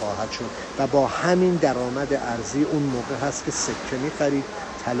بیشتر خواهد شد و با همین درآمد ارزی اون موقع هست که سکه می‌خرید،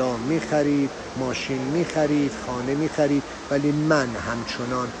 طلا می‌خرید، ماشین می‌خرید، خانه می‌خرید. ولی من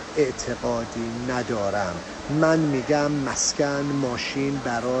همچنان اعتقادی ندارم. من میگم مسکن، ماشین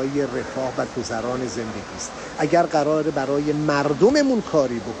برای رفاه و گذران زندگی است. اگر قراره برای مردممون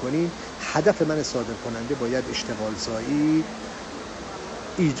کاری بکنیم، هدف من صادر کننده باید اشتغال زایی،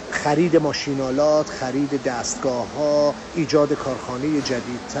 خرید ماشینالات، خرید دستگاه‌ها، ایجاد کارخانه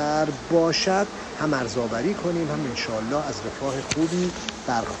جدیدتر باشد. هم ارزآوری کنیم، هم انشالله از رفاه خوبی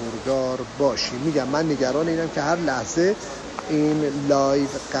برخوردار باشیم. میگم من نگران اینم که هر لحظه این لایو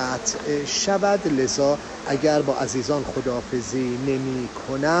قطع شود، لذا اگر با عزیزان خداحافظی نمی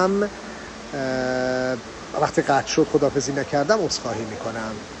کنم وقتی قطع شد خداحافظی نکردم عذرخواهی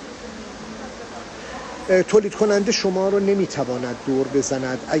میکنم. تولید کننده شما رو نمیتواند دور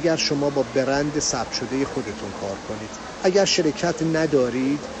بزند اگر شما با برند ثبت شده خودتون کار کنید. اگر شرکت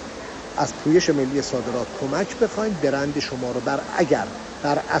ندارید از پویش ملی صادرات کمک بخواید برند شما رو اگر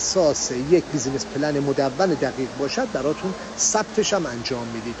بر اساس یک بیزینس پلن مدون دقیق باشد براتون ثبتش هم انجام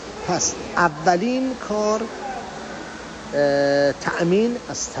میدید. پس اولین کار تأمین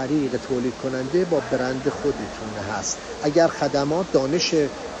از طریق تولید کننده با برند خودتون هست. اگر خدمات دانش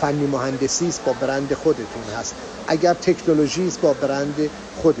فنی مهندسی است با برند خودتون هست. اگر تکنولوژی است با برند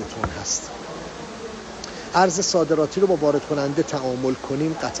خودتون هست. ارز صادراتی رو با وارد کننده تعامل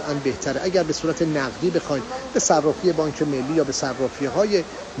کنیم قطعاً بهتره. اگر به صورت نقدی بخواید به صرافی بانک ملی یا به صرافی‌های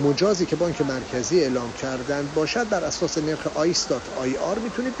مجازی که بانک مرکزی اعلام کردن باشد بر اساس نرخ دویست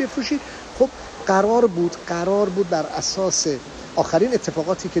میتونید بفروشید. خب قرار بود بر اساس آخرین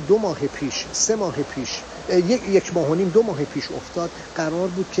اتفاقاتی که 2 ماه پیش 3 ماه پیش 1 ماه و نیم 2 ماه پیش افتاد قرار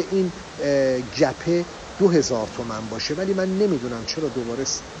بود که این گپ 2000 تومان باشه، ولی من نمیدونم چرا دوباره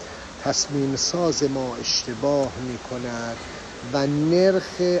تصمیم ساز ما اشتباه میکند و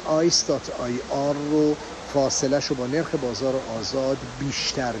نرخ دویست رو فاصلش رو با نرخ بازار آزاد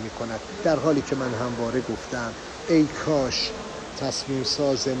بیشتر میکند، در حالی که من همواره گفتم ای کاش تصمیم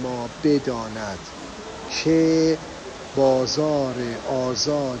ساز ما بداند که بازار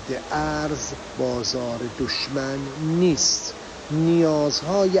آزاد ارز بازار دشمن نیست.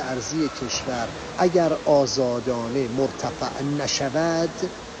 نیازهای ارزی کشور اگر آزادانه مرتفع نشود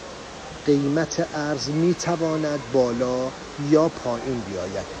قیمت ارز میتواند بالا یا پایین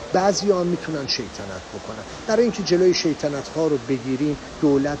بیاید. بعضی ها میتونن شیطنت بکنن. برای اینکه جلوی شیطنت ها رو بگیریم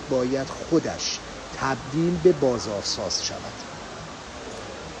دولت باید خودش تبدیل به بازارساز شود.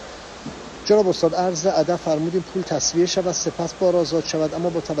 جناب استاد عرض ادب فرمودیم پول تسویه شود سپس بار آزاد شود، اما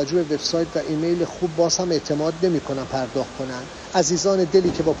با توجه به وبسایت و ایمیل خوب باز هم اعتماد نمی‌کنم پرداخت کنند. عزیزان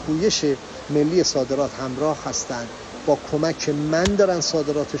دلی که با پویش ملی صادرات همراه هستند با کمک من دارن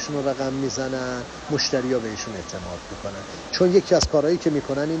صادراتشون رو رقم میزنن، مشتری‌ها بهشون اعتماد میکنن. چون یکی از کارهایی که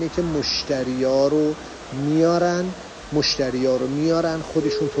میکنن اینه که مشتری‌ها رو میارن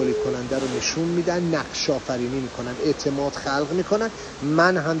خودشون تولید کننده رو نشون میدن، نقش آفرینی میکنن، اعتماد خلق میکنن.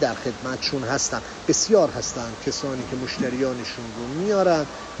 من هم در خدمتشون هستم. بسیار هستن کسانی که مشتریانشون رو میارن،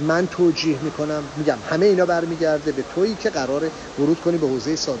 من توجیه میکنم، میگم همه اینا برمیگرده به تویی که قراره ورود کنی به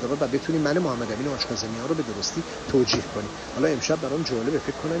حوزه صادرات و بتونی من محمد امین آشکازمیان رو به درستی توجیه کنی. حالا امشب برام جالبه،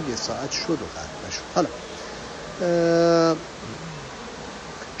 فکر کنم 1 ساعت شد و قطع نشد. حالا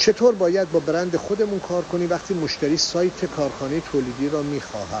چطور باید با برند خودمون کار کنی وقتی مشتری سایت کارخانه تولیدی را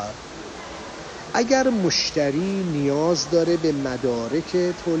میخواهد؟ اگر مشتری نیاز داره به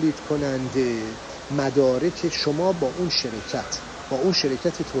مدارک تولید کننده، مدارک شما با اون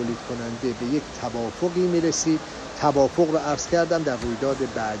شرکت تولید کننده به یک توافقی میرسید. توافق رو عرض کردم در رویداد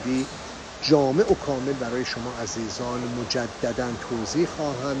بعدی جامع و کامل برای شما عزیزان مجددا توضیح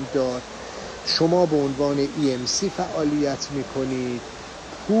خواهم داد. شما به عنوان EMC فعالیت میکنید،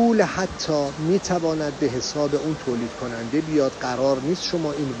 پول حتی میتواند به حساب اون تولید کننده بیاد. قرار نیست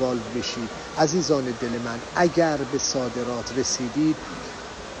شما اینوالو بشید. عزیزان دل من، اگر به صادرات رسیدید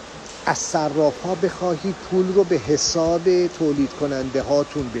از صراف ها بخواهید پول رو به حساب تولید کننده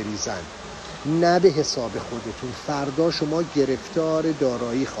هاتون بریزن، نه به حساب خودتون. فردا شما گرفتار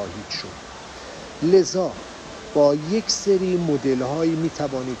دارایی خواهید شد. لذا با یک سری مدل هایی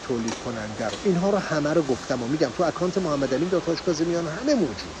میتوانید تولید کننده رو، اینها رو همه رو گفتم و میگم تو اکانت محمد امین آشکازمیان همه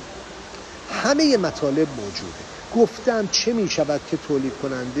موجود، همه مطالب موجوده. گفتم چه میشود که تولید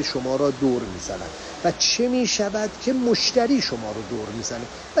کننده شما را دور میزند و چه میشود که مشتری شما رو دور میزنه.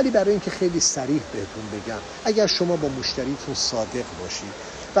 ولی برای اینکه خیلی صریح بهتون بگم، اگر شما با مشتریتون صادق باشید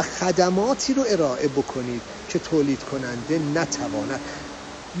و خدماتی رو ارائه بکنید که تولید کننده نتواند،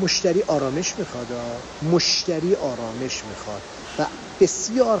 مشتری آرامش میخواد و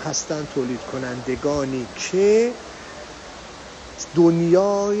بسیار هستن تولید کنندگانی که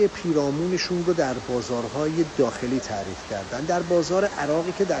دنیای پیرامونشون رو در بازارهای داخلی تعریف کردن، در بازار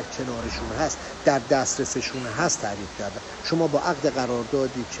عراقی که در کنارشون هست، در دسترسشون هست تعریف کردن. شما با عقد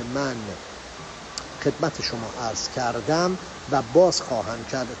قراردادی که من خدمت شما عرض کردم و باز خواهم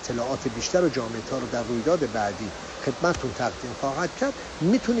کرد، اطلاعات بیشتر و جامع‌تر رو در رویداد بعدی خدمتتون تقدیم خواهد کرد،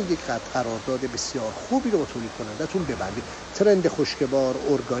 میتونید یک قرارداد بسیار خوبی رو با تولید کننده‌تون ببندید. ترند خشکبار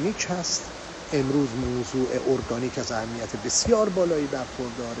ارگانیک هست. امروز موضوع ارگانیک از اهمیت بسیار بالایی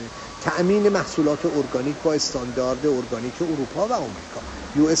برخورداره. تأمین محصولات ارگانیک با استاندارد ارگانیک اروپا و آمریکا،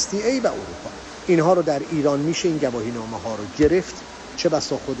 USDA و اروپا، اینها رو در ایران میشه این گواهینامه ها رو گرفت، چه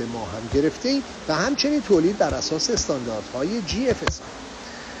بسا خود ما هم گرفته ایم، و همچنین تولید بر اساس استانداردهای GFS.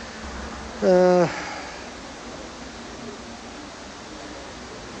 ما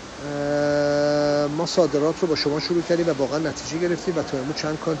صادرات رو با شما شروع کردیم و واقعا نتیجه گرفتیم و تا امروز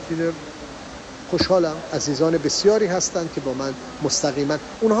چند کانتینر. خوشحالم. عزیزان بسیاری هستند که با من مستقیما،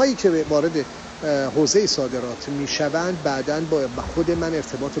 اونهایی که وارد حوزه صادرات میشوند بعداً با خود من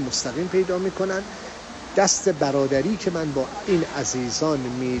ارتباط مستقیم پیدا میکنن. دست برادری که من با این عزیزان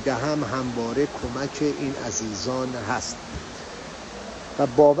میدهم همواره کمک این عزیزان هست و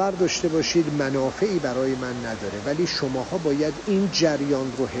باور داشته باشید منافعی برای من نداره، ولی شماها باید این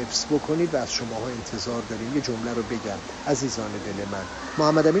جریان رو حفظ بکنید و از شماها انتظار داریم. یه جمله رو بگم عزیزان دل من،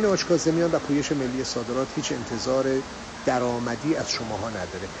 محمد امین آشکازمیان و پویش ملی صادرات هیچ انتظار درآمدی از شماها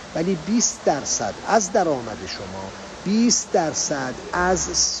نداره، ولی 20% از درآمد شما، 20% از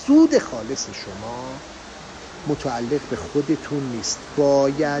سود خالص شما متعلق به خودتون نیست.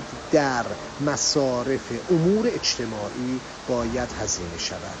 باید در مصارف امور اجتماعی باید هزینه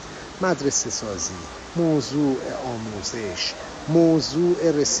شود. مدرسه سازی، موضوع آموزش،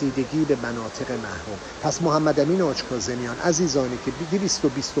 موضوع رسیدگی به مناطق محروم. پس محمد امین آشکازمیان، عزیزانی که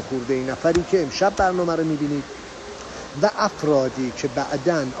 220 خورده نفری که امشب برنامه رو میبینید و افرادی که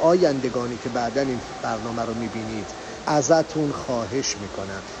بعداً آیندگانی که بعداً این برنامه رو میبینید، ازتون خواهش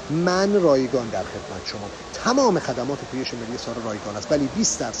میکنم، من رایگان در خدمت شما. تمام خدمات پویش ملی صادرات رایگان است، ولی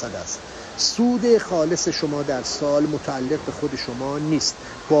 20% است سود خالص شما در سال متعلق به خود شما نیست.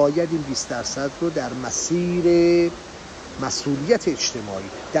 باید این 20% رو در مسیر مسئولیت اجتماعی،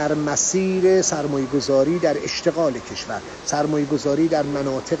 در مسیر سرمایه‌گذاری در اشتغال کشور، سرمایه‌گذاری در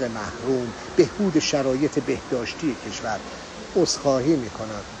مناطق محروم، بهبود شرایط بهداشتی کشور. عذرخواهی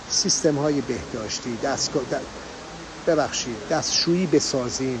میکنم، سیستم‌های بهداشتی، دستشویی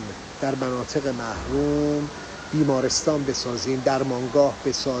بسازیم در مناطق محروم، بیمارستان بسازیم، درمانگاه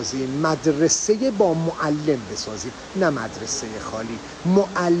بسازیم، مدرسه با معلم بسازیم، نه مدرسه خالی،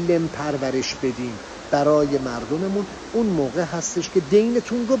 معلم پرورش بدیم برای مردممون. اون موقع هستش که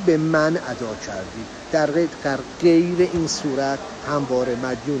دینتون رو به من ادا کردید. در غیر این صورت همواره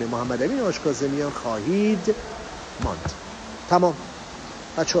مدیون محمد امین آشکازمیان خواهید ماند. تمام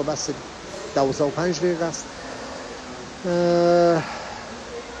بچه‌ها، بس 12:05 است.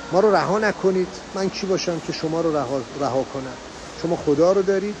 ما رو رها نکنید. من کی باشم که شما رو رها کنم؟ شما خدا رو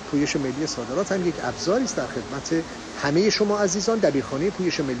دارید. پویش ملی صادرات هم یک ابزاری است در خدمت همه شما عزیزان. دبیرخانه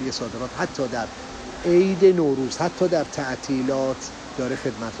پویش ملی صادرات حتی در عید نوروز، حتی در تعطیلات داره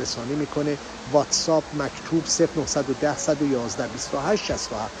خدمت رسانی میکنه. واتساپ مکتوب 0910 111 28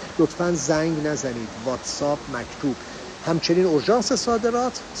 67. لطفاً زنگ نزنید. واتساپ مکتوب. همچنین اورژانس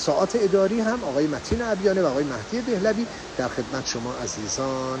صادرات، ساعات اداری هم آقای متین عبیانه و آقای مهدی دهلوی در خدمت شما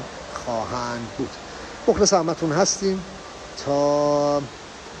عزیزان خواهند بود. مخلص همتون هستیم. تا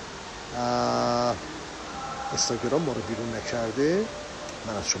اینستاگرام ما رو بیرون نکرده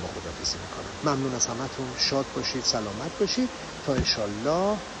من از شما خداحافظی میکنم. ممنون از همتون. شاد باشید، سلامت باشید. تا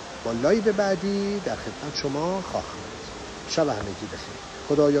انشالله با لایو بعدی در خدمت شما خواهم بود. شب همگی بخیر.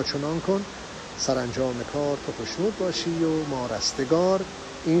 خدایا چنان کن سرانجام کار تو خوشنود باشی و ما رستگار.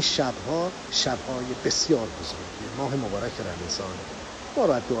 این شبهای بسیار بزرگی ماه مبارک رمضان. ما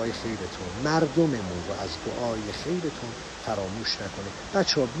رو از دعای خیرتون، مردممون رو از دعای خیرتون فراموش نکنید.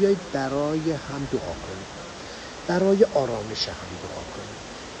 بچه‌ها بیایید برای هم دعا کنید، برای آرامش هم دعا کنید،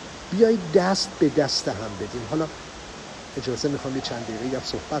 بیایید دست به دست هم بدیم. حالا اجازه میخوام یه چند دقیقه هم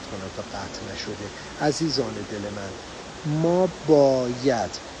صحبت کنم تا قطع نشده. عزیزان دل من، ما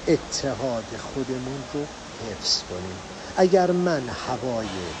باید اتحاد خودمون رو حفظ کنیم. اگر من هوای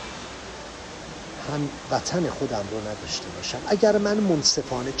هم وطن خودم رو نداشته باشم، اگر من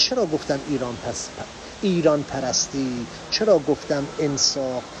منصفانه، چرا گفتم ایران پرستی، چرا گفتم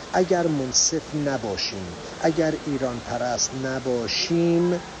انصاف، اگر منصف نباشیم، اگر ایران پرست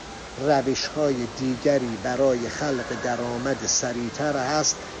نباشیم، روش‌های دیگری برای خلق درآمد سریعتر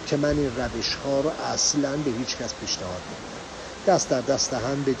هست که من این روش‌ها رو اصلاً به هیچ کس پیشنهاد نمیدم. دست در دست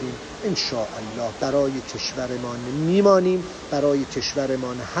هم بدیم. انشاءالله برای کشورمان میمانیم، برای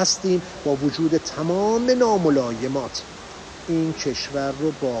کشورمان هستیم. با وجود تمام ناملایمات این کشور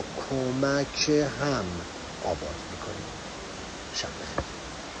رو با کمک هم آباد میکنیم. شب بخیر.